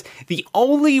deconstruction is, the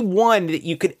only one that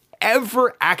you could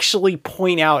ever actually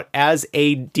point out as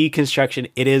a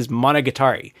deconstruction, it is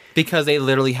Monogatari. Because they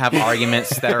literally have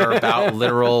arguments that are about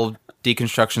literal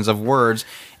deconstructions of words,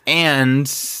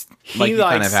 and like you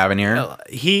kind of have in here.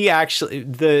 He actually,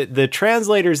 the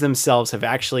translators themselves have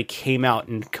actually came out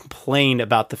and complained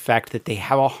about the fact that they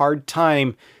have a hard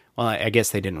time. Well, I guess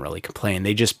they didn't really complain.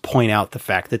 They just point out the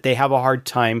fact that they have a hard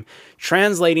time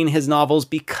translating his novels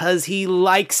because he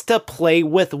likes to play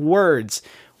with words.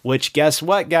 Which, guess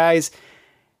what, guys?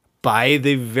 By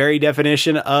the very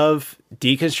definition of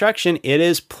deconstruction, it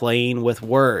is playing with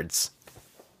words.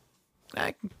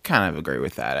 I kind of agree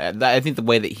with that. I think the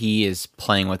way that he is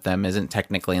playing with them isn't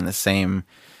technically in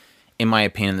my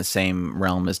opinion, the same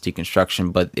realm as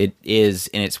deconstruction, but it is,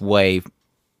 in its way,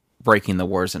 breaking the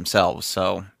words themselves.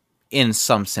 So, in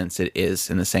some sense, it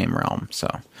is in the same realm. So,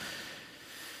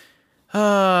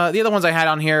 the other ones I had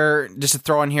on here, just to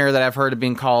throw in here that I've heard of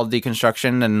being called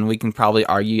deconstruction, and we can probably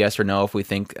argue yes or no if we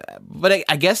think, but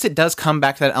I guess it does come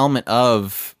back to that element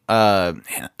of, I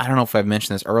don't know if I've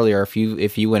mentioned this earlier, if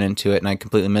you went into it and I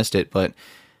completely missed it, but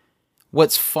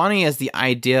what's funny is the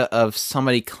idea of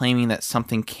somebody claiming that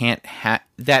something can't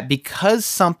that because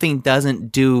something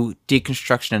doesn't do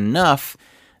deconstruction enough,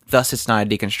 thus it's not a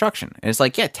deconstruction. And it's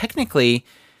like, yeah, technically,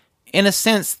 in a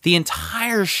sense, the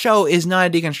entire show is not a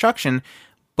deconstruction,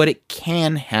 but it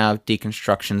can have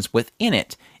deconstructions within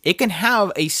it. It can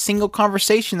have a single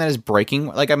conversation that is breaking,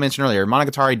 like I mentioned earlier.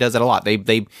 Monogatari does that a lot.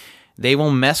 They they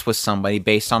will mess with somebody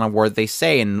based on a word they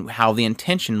say and how the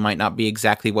intention might not be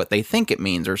exactly what they think it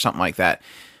means or something like that.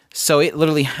 So it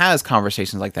literally has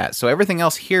conversations like that. So everything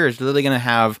else here is literally going to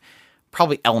have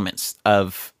probably elements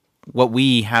of what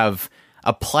we have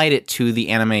applied it to the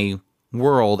anime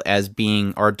world as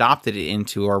being, or adopted it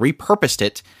into, or repurposed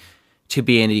it to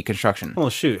be in deconstruction. Well,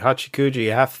 shoot,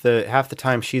 Hachikuji, half the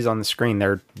time she's on the screen,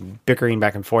 they're bickering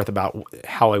back and forth about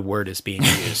how a word is being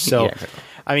used. So, yeah, exactly.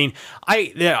 I mean,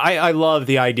 I love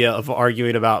the idea of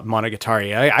arguing about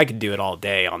Monogatari. I could do it all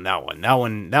day on that one.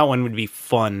 That one would be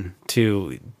fun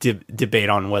to debate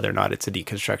on whether or not it's a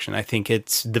deconstruction. I think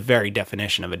it's the very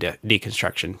definition of a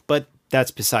deconstruction, but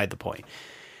that's beside the point.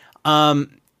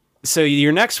 So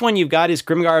your next one you've got is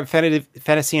Grimgar of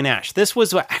Fantasy and Ash. This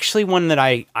was actually one that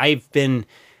that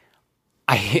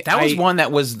was one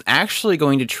that was actually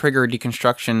going to trigger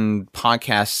deconstruction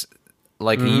podcasts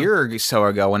like a year or so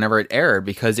ago whenever it aired,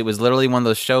 because it was literally one of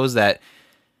those shows that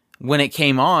when it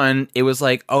came on, it was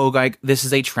like, oh, like, this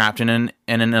is a trapped in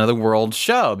another world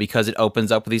show, because it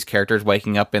opens up with these characters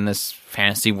waking up in this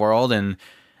fantasy world and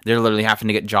they're literally having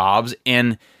to get jobs.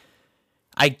 And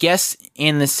I guess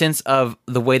in the sense of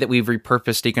the way that we've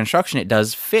repurposed deconstruction, it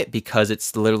does fit, because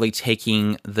it's literally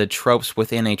taking the tropes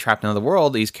within a trapped in another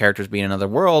world, these characters being in another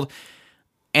world,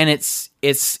 and it's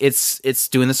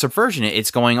doing the subversion.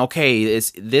 It's going, okay,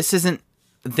 this isn't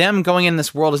them going in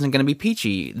this world isn't going to be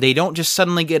peachy. They don't just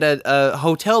suddenly get a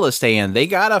hotel to stay in. They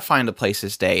gotta find a place to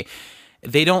stay.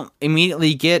 They don't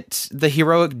immediately get the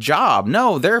heroic job.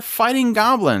 No, they're fighting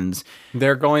goblins.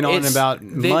 They're going on about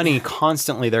money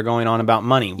constantly. They're going on about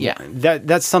money. Yeah.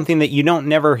 That's something that you don't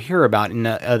never hear about in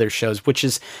other shows, which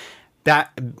is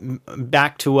that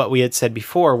back to what we had said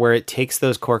before, where it takes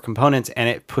those core components and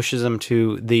it pushes them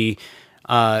to the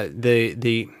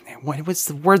what was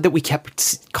the word that we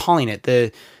kept calling it?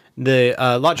 The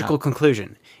logical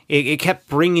conclusion. It kept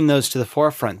bringing those to the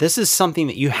forefront. This is something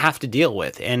that you have to deal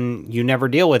with, and you never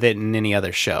deal with it in any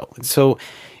other show. So,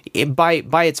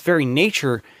 by its very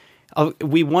nature,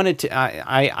 we wanted to.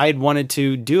 I'd wanted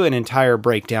to do an entire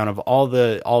breakdown of all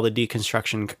the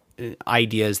deconstruction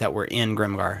ideas that were in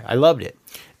Grimgar. I loved it.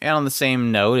 And on the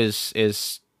same note is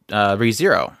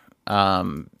ReZero.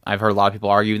 I've heard a lot of people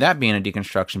argue that being a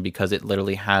deconstruction, because it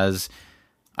literally has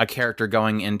a character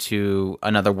going into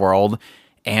another world,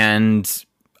 and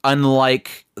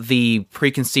unlike the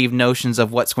preconceived notions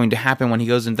of what's going to happen when he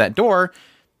goes into that door,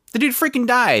 the dude freaking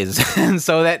dies. And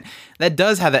so that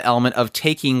does have that element of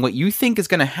taking what you think is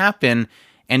going to happen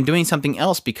and doing something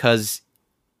else, because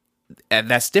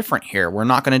that's different here. We're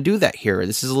not going to do that here.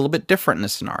 This is a little bit different in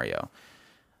this scenario.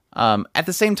 At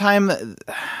the same time,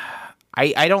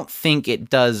 I don't think it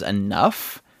does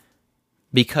enough,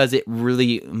 because it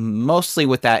really, mostly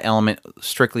with that element,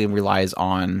 strictly relies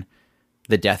on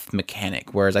the death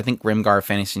mechanic, whereas I think Grimgar,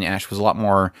 Fantasy and Ash was a lot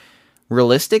more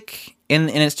realistic in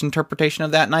its interpretation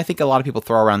of that. And I think a lot of people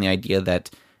throw around the idea that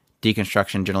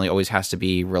deconstruction generally always has to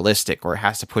be realistic, or it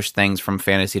has to push things from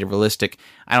fantasy to realistic.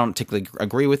 I don't particularly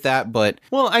agree with that, but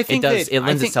I think it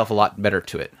lends itself a lot better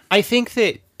to it. I think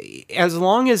that as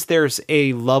long as there's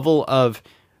a level of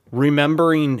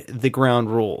remembering the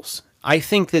ground rules, I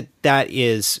think that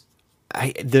is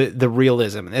the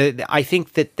realism. I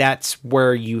think that's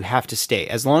where you have to stay,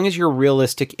 as long as you're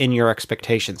realistic in your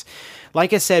expectations.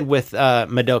 Like I said with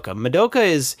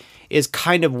Madoka is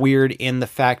kind of weird in the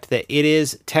fact that it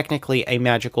is technically a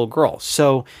magical girl,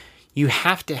 so you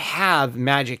have to have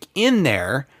magic in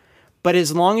there, but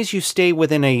as long as you stay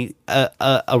within a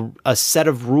set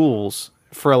of rules,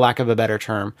 for a lack of a better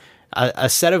term, a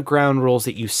set of ground rules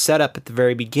that you set up at the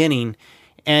very beginning,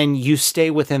 and you stay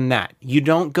within that. You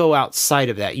don't go outside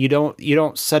of that. You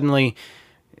don't suddenly.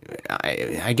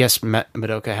 I guess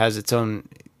Madoka has its own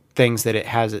things that it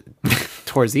has it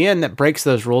towards the end that breaks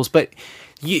those rules, but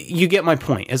you get my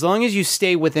point. As long as you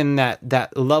stay within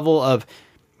that level of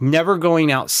never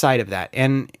going outside of that,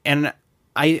 and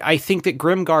I think that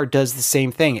Grimgar does the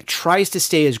same thing. It tries to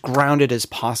stay as grounded as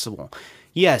possible.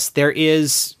 Yes, there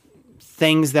is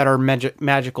things that are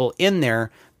magical in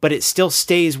there, but it still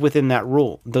stays within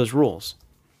those rules.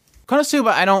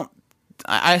 Konosuba,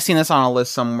 I've seen this on a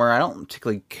list somewhere. I don't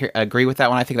particularly agree with that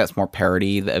one. I think that's more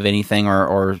parody of anything,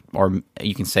 or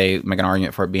you can make an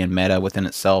argument for it being meta within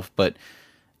itself. But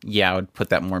yeah, I would put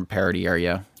that more in parody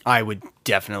area. I would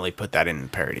definitely put that in the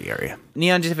parody area.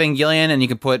 Neon Genesis Evangelion, and you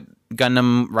could put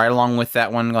Gundam right along with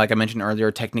that one. Like I mentioned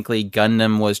earlier, technically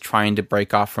Gundam was trying to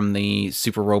break off from the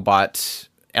super robot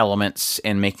elements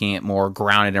and making it more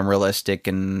grounded and realistic,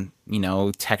 and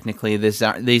technically these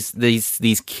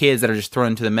kids that are just thrown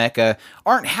into the mecha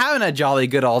aren't having a jolly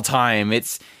good all time.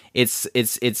 It's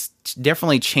it's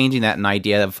definitely changing that an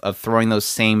idea of throwing those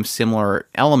same similar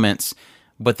elements,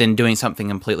 but then doing something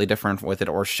completely different with it,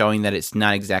 or showing that it's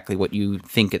not exactly what you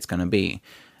think it's going to be.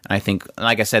 And I think,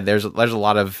 like I said, there's a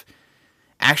lot of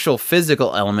actual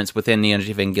physical elements within Neon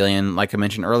Evangelion, like I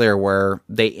mentioned earlier, where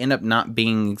they end up not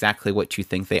being exactly what you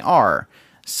think they are.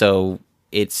 So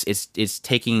it's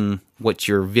taking what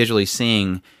you're visually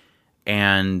seeing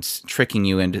and tricking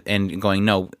you into and going,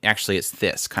 no, actually it's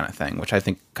this kind of thing, which I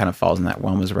think kind of falls in that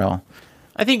realm as well.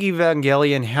 I think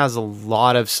Evangelion has a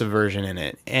lot of subversion in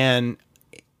it, and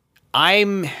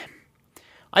I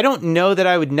don't know that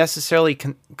I would necessarily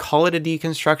call it a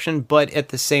deconstruction, but at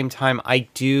the same time, I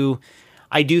do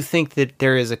think that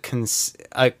there is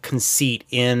a conceit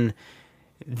in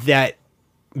that,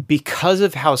 because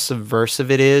of how subversive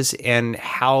it is and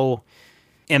how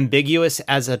ambiguous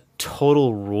as a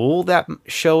total rule that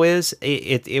show is,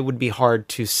 it would be hard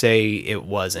to say it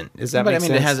wasn't. Does that make sense? But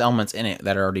I mean, it has elements in it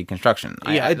that are deconstruction.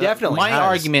 Yeah, it definitely My has.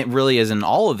 argument really is in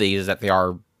all of these that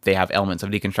they have elements of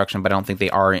deconstruction, but I don't think they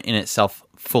are in itself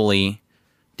fully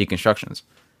deconstructions.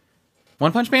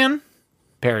 One Punch Man?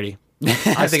 Parody.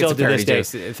 I think it's a parody.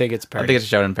 I think it's a parody. I think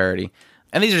it's a shonen parody.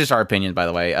 And these are just our opinions, by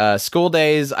the way. School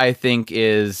Days, I think,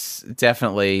 is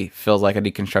definitely feels like a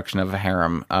deconstruction of a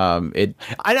harem.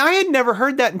 I had never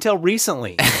heard that until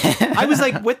recently. I was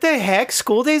like, what the heck?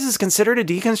 School Days is considered a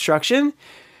deconstruction?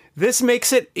 This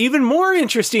makes it even more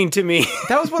interesting to me.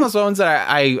 That was one of those ones that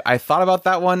I thought about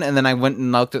that one, and then I went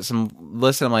and looked at some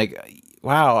lists, and I'm like,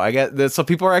 wow, I get this. So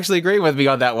people are actually agreeing with me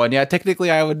on that one. Yeah,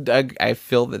 technically, I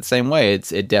feel the same way.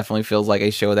 It definitely feels like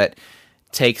a show that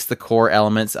takes the core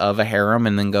elements of a harem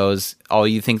and then goes, oh,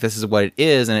 you think this is what it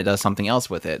is, and it does something else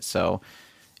with it. So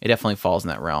it definitely falls in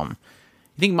that realm.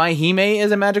 You think My Hime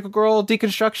is a magical girl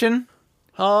deconstruction?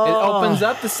 Oh. It opens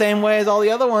up the same way as all the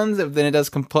other ones, then it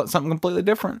does something completely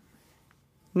different.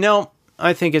 No,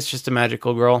 I think it's just a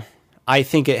magical girl. I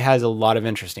think it has a lot of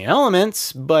interesting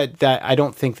elements, but that I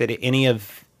don't think that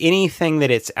anything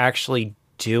that it's actually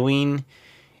doing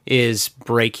is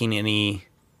breaking any.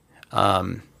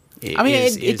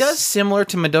 It does similar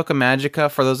to Madoka Magica.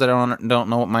 For those that don't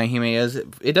know what My Hime is,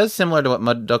 it does similar to what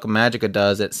Madoka Magica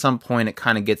does. At some point, it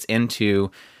kind of gets into,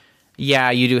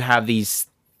 yeah, you do have these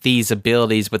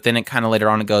abilities, but then it kind of later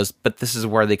on it goes, but this is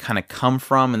where they kind of come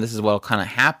from, and this is what will kind of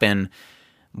happen.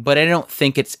 But I don't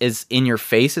think it's as in your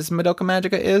face as Madoka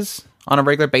Magica is on a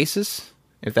regular basis,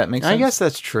 if that makes sense. I guess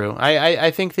that's true.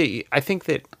 I think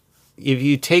that if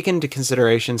you take into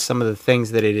consideration some of the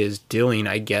things that it is doing,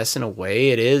 I guess in a way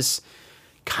it is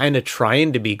kind of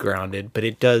trying to be grounded, but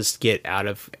it does get out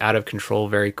of control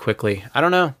very quickly. I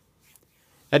don't know.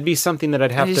 That'd be something that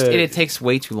I'd have to. It takes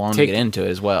way too long to get into it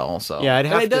as well. So yeah,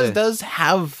 it does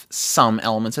have some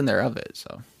elements in there of it.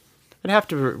 So I'd have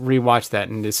to rewatch that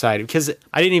and decide, because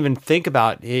I didn't even think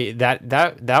about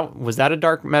that. Was that a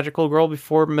dark magical girl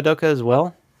before Madoka as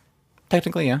well?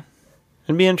 Technically, yeah.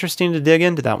 It'd be interesting to dig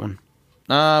into that one.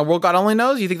 World God Only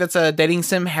Knows. You think that's a dating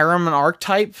sim harem and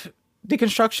archetype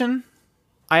deconstruction?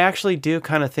 I actually do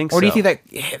kind of think so. Or do you think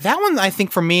that one? I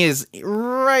think for me is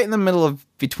right in the middle of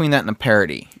between that and a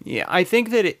parody. Yeah, I think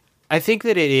that it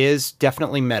is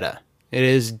definitely meta. It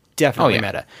is definitely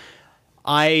meta.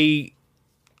 I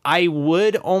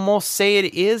would almost say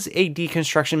it is a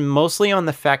deconstruction, mostly on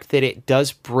the fact that it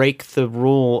does break the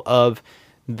rule of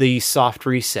the soft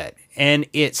reset, and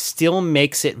it still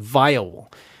makes it viable,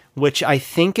 which I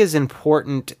think is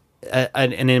important,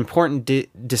 an important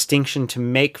distinction to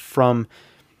make from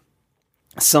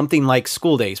something like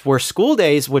School Days, where School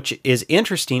Days, which is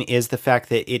interesting, is the fact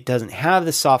that it doesn't have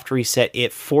the soft reset.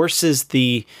 It forces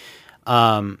the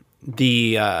main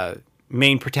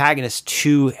protagonist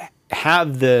to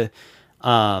have the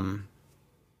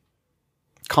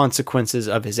consequences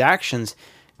of his actions.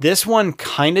 This one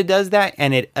kind of does that,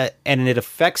 and it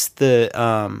affects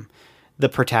the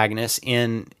protagonist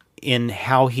in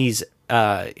how he's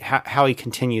how he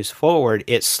continues forward.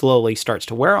 It slowly starts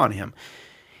to wear on him.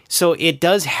 So it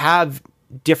does have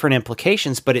different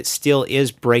implications, but it still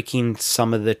is breaking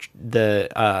some of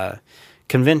the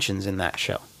conventions in that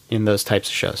show, in those types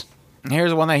of shows.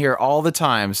 Here's one I hear all the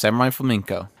time: Samurai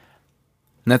Flamenco.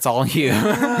 And that's all you.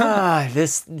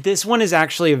 This one is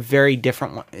actually a very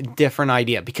different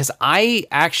idea, because I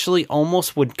actually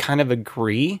almost would kind of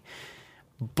agree.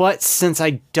 But since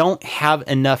I don't have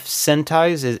enough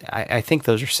Sentais, I think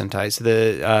those are Sentais,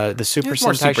 the Super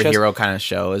Sentai Sentai superhero shows. kind of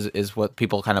show is what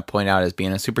people kind of point out as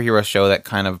being a superhero show that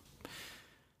kind of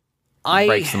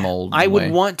breaks the mold. I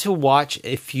would want to watch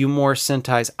a few more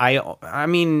Sentais. I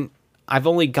mean, I've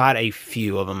only got a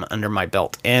few of them under my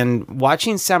belt, and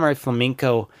watching Samurai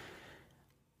Flamenco,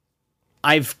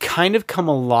 I've kind of come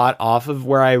a lot off of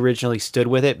where I originally stood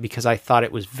with it because I thought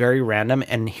it was very random,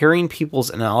 and hearing people's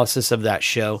analysis of that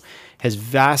show has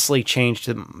vastly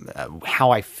changed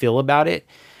how I feel about it.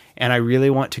 And I really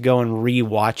want to go and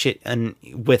rewatch it and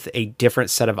with a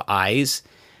different set of eyes,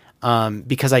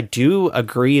 because I do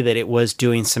agree that it was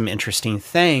doing some interesting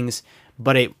things,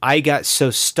 but I got so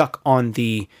stuck on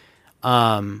the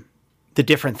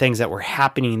different things that were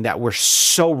happening that were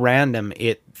so random,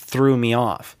 it threw me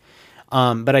off.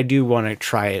 But I do want to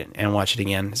try it and watch it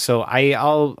again. So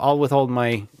I'll withhold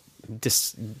my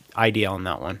idea on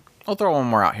that one. I'll throw one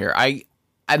more out here.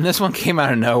 And this one came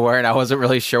out of nowhere, and I wasn't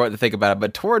really sure what to think about it.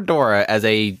 But Toradora as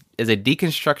a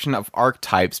deconstruction of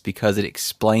archetypes because it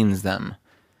explains them.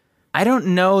 I don't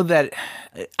know that.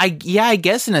 I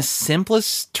guess in a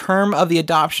simplest term of the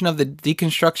adoption of the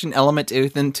deconstruction element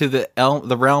into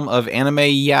the realm of anime,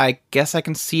 yeah, I guess I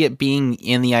can see it being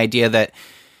in the idea that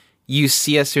you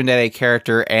see a tsundere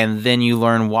character and then you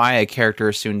learn why a character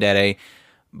is tsundere,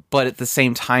 but at the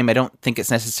same time, I don't think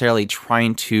it's necessarily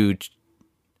trying to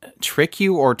trick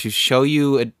you or to show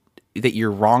you that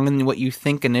you're wrong in what you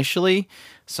think initially.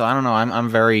 So I don't know. I'm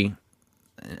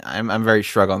very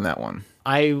shrug on that one.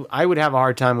 I would have a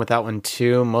hard time with that one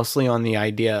too, mostly on the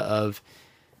idea of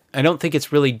I don't think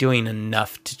it's really doing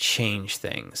enough to change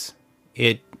things.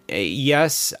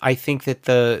 Yes, I think that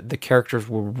the characters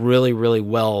were really, really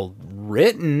well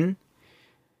written,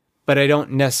 but I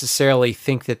don't necessarily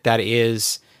think that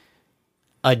is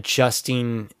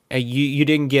adjusting. You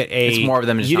didn't get a. It's more of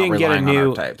them just not relying on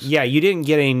archetypes. Yeah, you didn't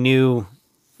get a new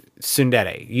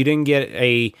tsundere. You didn't get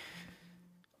a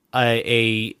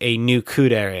new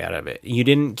kudere out of it. You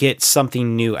didn't get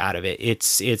something new out of it.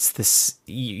 It's this.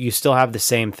 You still have the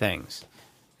same things,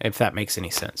 if that makes any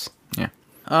sense. Yeah.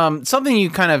 Something you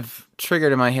kind of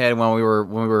triggered in my head when we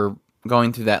were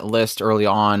going through that list early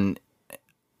on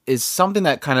is something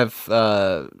that kind of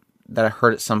that I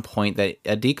heard at some point, that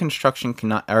a deconstruction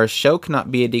cannot, or a show cannot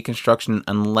be a deconstruction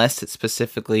unless it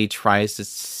specifically tries to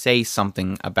say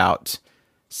something about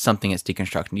something it's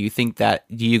deconstructing.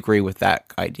 Do you agree with that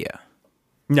idea?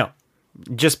 No,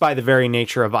 just by the very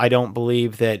nature of, I don't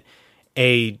believe that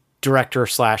a director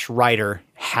 / writer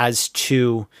has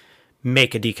to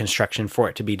make a deconstruction for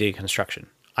it to be deconstruction.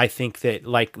 I think that,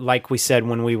 like we said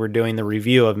when we were doing the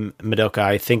review of Madoka,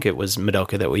 I think it was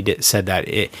Madoka that said that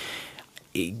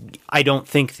I don't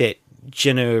think that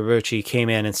Geno Urobuchi came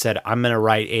in and said, I'm going to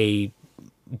write a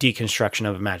deconstruction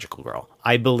of a magical girl.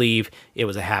 I believe it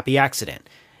was a happy accident.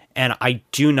 And I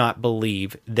do not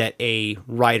believe that a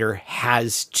writer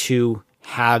has to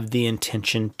have the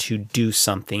intention to do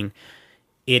something.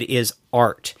 It is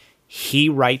art. He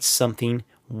writes something,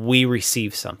 we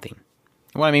receive something.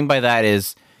 What I mean by that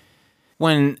is,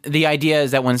 when the idea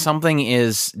is that when something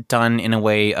is done in a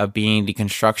way of being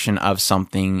deconstruction of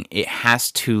something, it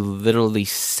has to literally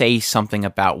say something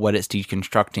about what it's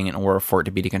deconstructing in order for it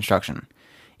to be deconstruction.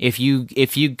 If you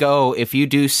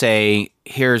do say,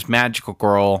 here's magical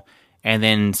girl, and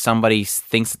then somebody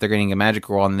thinks that they're getting a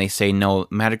magical girl, and they say, no,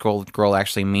 magical girl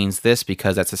actually means this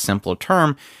because that's a simpler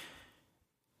term,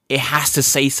 it has to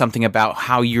say something about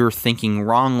how you're thinking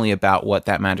wrongly about what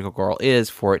that magical girl is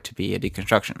for it to be a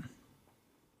deconstruction.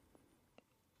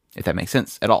 If that makes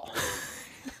sense at all.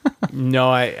 No,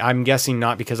 I'm guessing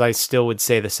not, because I still would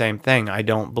say the same thing. I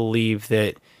don't believe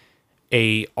that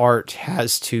a art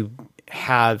has to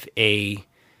have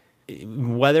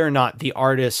whether or not the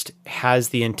artist has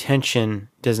the intention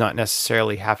does not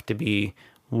necessarily have to be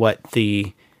what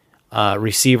the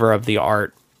receiver of the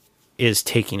art is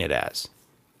taking it as.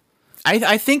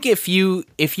 I think if you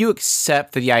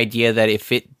accept the idea that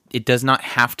if it does not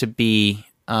have to be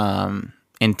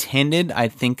intended, I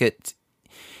think if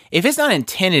it's not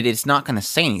intended, it's not going to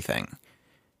say anything.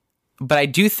 But I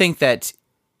do think that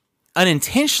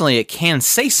unintentionally it can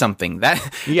say something.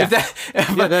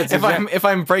 If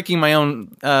I'm breaking my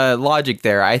own logic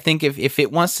there, I think if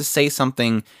it wants to say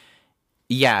something,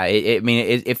 yeah,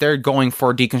 if they're going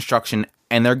for deconstruction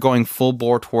and they're going full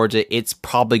bore towards it, it's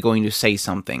probably going to say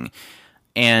something.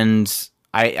 And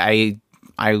I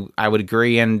would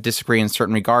agree and disagree in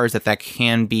certain regards that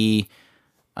can be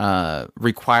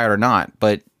required or not,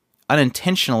 but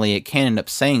unintentionally it can end up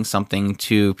saying something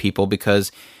to people,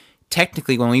 because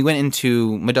technically when we went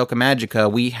into Madoka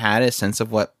Magica, we had a sense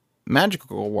of what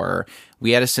magical were,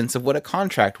 we had a sense of what a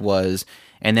contract was,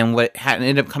 and then what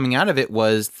ended up coming out of it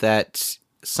was that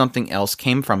something else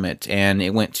came from it and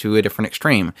it went to a different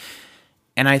extreme.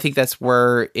 And I think that's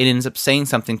where it ends up saying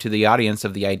something to the audience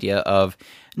of the idea of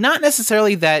not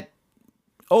necessarily that,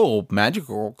 oh,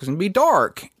 magical can be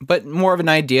dark, but more of an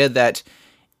idea that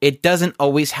it doesn't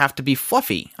always have to be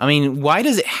fluffy. I mean, why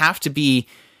does it have to be?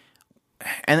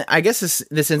 And I guess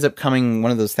this ends up coming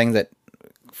one of those things that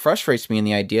frustrates me in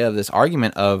the idea of this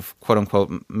argument of quote unquote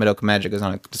Madoka Magic is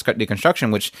on a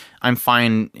deconstruction, which I'm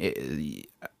fine.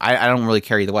 I don't really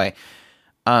care either way.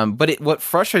 But what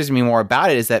frustrates me more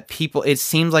about it is that it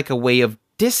seems like a way of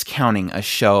discounting a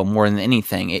show more than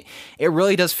anything. It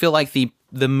really does feel like the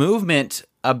movement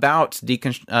about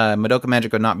Madoka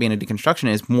Magica not being a deconstruction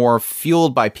is more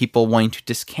fueled by people wanting to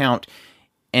discount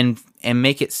and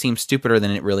make it seem stupider than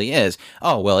it really is.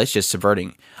 Oh, well, it's just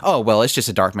subverting. Oh, well, it's just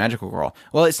a dark magical girl.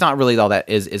 Well, it's not really all that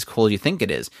is as cool as you think it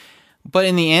is. But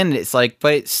in the end, it's like,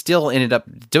 but it still ended up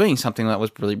doing something that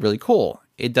was really, really cool.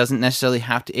 It doesn't necessarily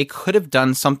have to, it could have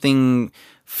done something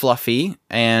fluffy,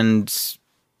 and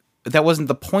that wasn't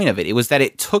the point of it. It was that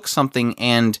it took something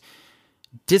and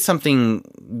did something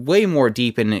way more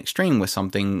deep and extreme with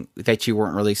something that you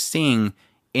weren't really seeing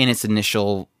in its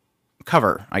initial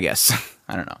cover, I guess.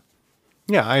 I don't know.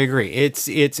 Yeah, I agree.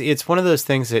 It's one of those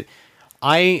things that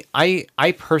I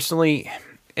personally,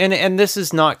 and this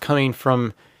is not coming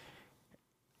from,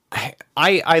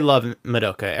 I love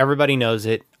Madoka. Everybody knows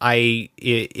it.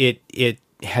 It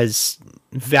has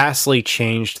vastly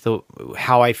changed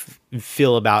how I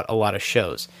feel about a lot of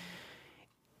shows.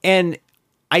 And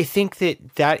I think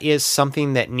that is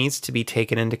something that needs to be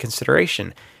taken into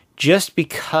consideration. Just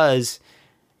because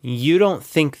you don't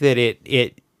think that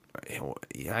it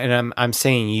and I'm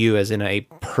saying you as in a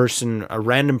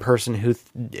random person who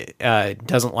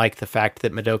doesn't like the fact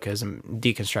that Madoka is a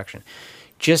deconstruction.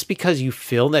 Just because you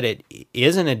feel that it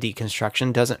isn't a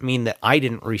deconstruction doesn't mean that I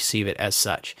didn't receive it as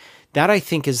such. That, I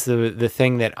think, is the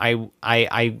thing that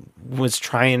I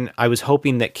was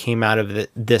hoping that came out of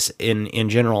this in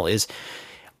general is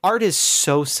art is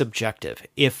so subjective.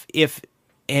 If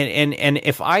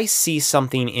I see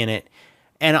something in it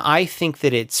and I think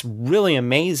that it's really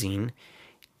amazing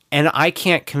and I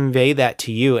can't convey that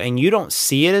to you and you don't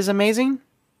see it as amazing,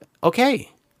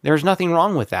 okay, there's nothing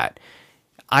wrong with that.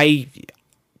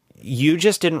 You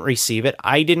just didn't receive it.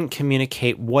 I didn't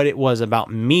communicate what it was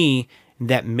about me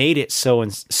that made it so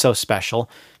special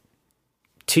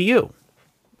to you.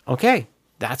 Okay,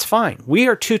 that's fine. We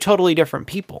are two totally different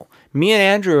people. Me and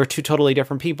Andrew are two totally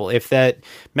different people. If that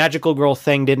magical girl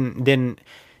thing didn't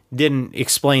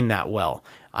explain that well,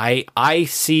 I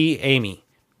see Amy.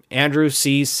 Andrew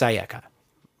sees Sayaka.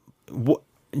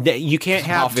 You can't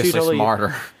have obviously two totally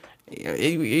smarter.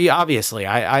 Obviously,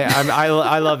 I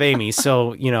love Amy,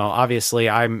 so obviously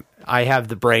I have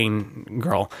the brain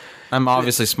girl. I'm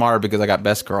obviously smarter because I got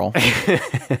best girl.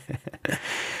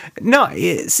 No,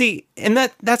 see, and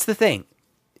that's the thing.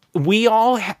 We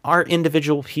all are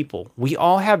individual people. We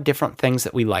all have different things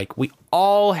that we like. We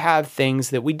all have things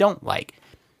that we don't like.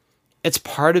 It's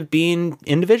part of being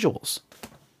individuals.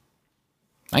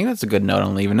 I think that's a good note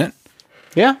on leaving it.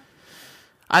 Yeah.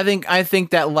 I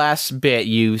think that last bit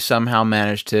you somehow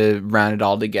managed to round it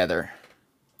all together.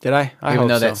 Did I? Even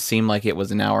though that seemed like it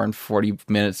was an hour and 40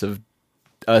 minutes of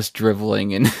us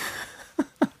driveling and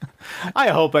I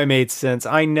hope I made sense.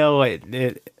 I know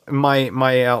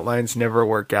my outlines never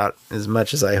work out as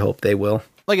much as I hope they will.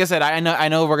 Like I said, I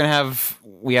know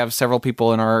we have several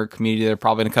people in our community that are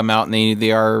probably going to come out and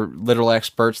they are literal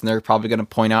experts and they're probably going to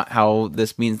point out how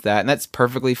this means that, and that's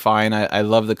perfectly fine. I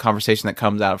love the conversation that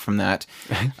comes out from that.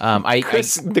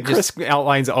 Chris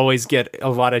outlines always get a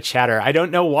lot of chatter. I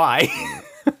don't know why.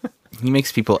 He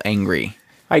makes people angry.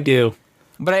 I do.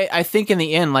 But I think in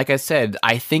the end, like I said,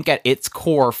 I think at its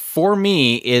core for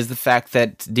me is the fact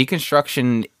that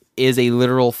deconstruction is a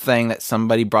literal thing that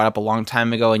somebody brought up a long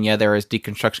time ago. And yeah, there is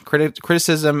deconstruction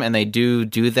criticism, and they do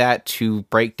that to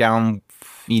break down,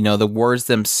 the words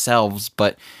themselves.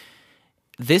 But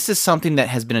this is something that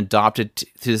has been adopted to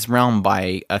this realm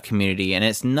by a community. And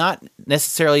it's not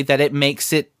necessarily that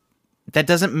that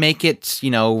doesn't make it,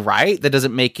 right. That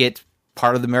doesn't make it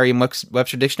part of the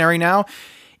Merriam-Webster dictionary now.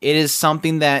 It is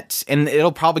something that, and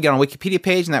it'll probably get on a Wikipedia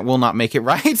page, and that will not make it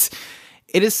right.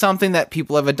 It is something that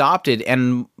people have adopted,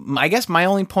 and I guess my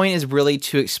only point is really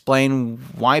to explain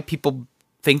why people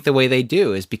think the way they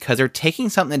do, is because they're taking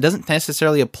something that doesn't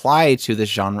necessarily apply to this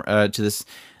genre, to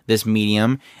this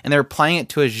medium, and they're applying it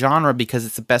to a genre because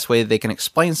it's the best way that they can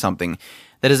explain something.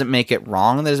 That doesn't make it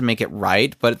wrong, that doesn't make it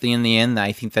right, but in the end,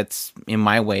 I think that's in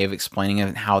my way of explaining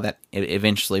it, how that it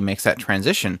eventually makes that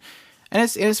transition. And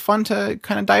it's fun to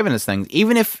kind of dive into things.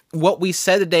 Even if what we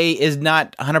said today is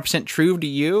not 100% true to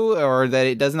you, or that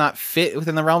it does not fit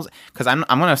within the realms, because I'm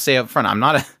going to say up front, I'm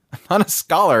not a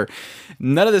scholar.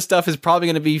 None of this stuff is probably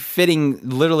going to be fitting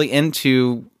literally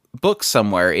into books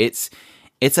somewhere. It's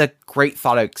a great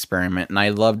thought experiment, and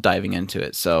I love diving into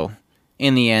it. So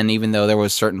in the end, even though there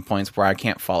was certain points where I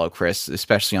can't follow Chris,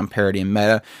 especially on parody and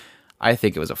meta, I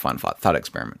think it was a fun thought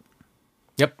experiment.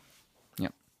 Yep.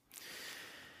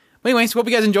 But anyways, hope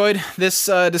you guys enjoyed this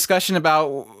discussion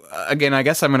about, again, I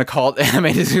guess I'm going to call it anime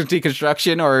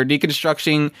deconstruction or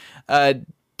deconstructing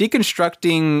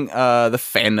the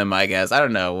fandom, I guess. I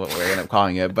don't know what we're going to end up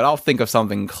calling it, but I'll think of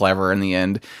something clever in the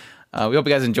end. We hope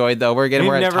you guys enjoyed, though. We're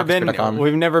at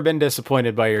We've never been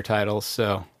disappointed by your titles,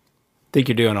 so I think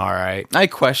you're doing all right. I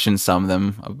question some of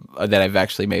them that I've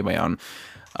actually made my own.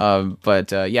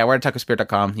 But yeah, we're at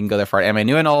tacospirit.com. You can go there for our anime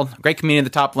new and old. Great community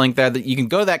at the top link there. You can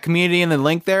go to that community and the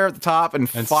link there at the top and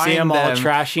find see them all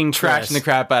trashing the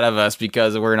crap out of us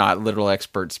because we're not literal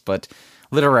experts, but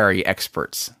literary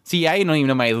experts. See, I don't even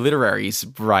know my literaries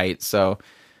right. So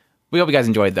we hope you guys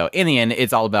enjoyed, though. In the end,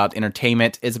 it's all about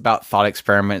entertainment. It's about thought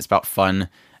experiment. It's about fun.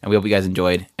 And we hope you guys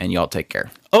enjoyed, and y'all take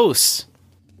care. Os.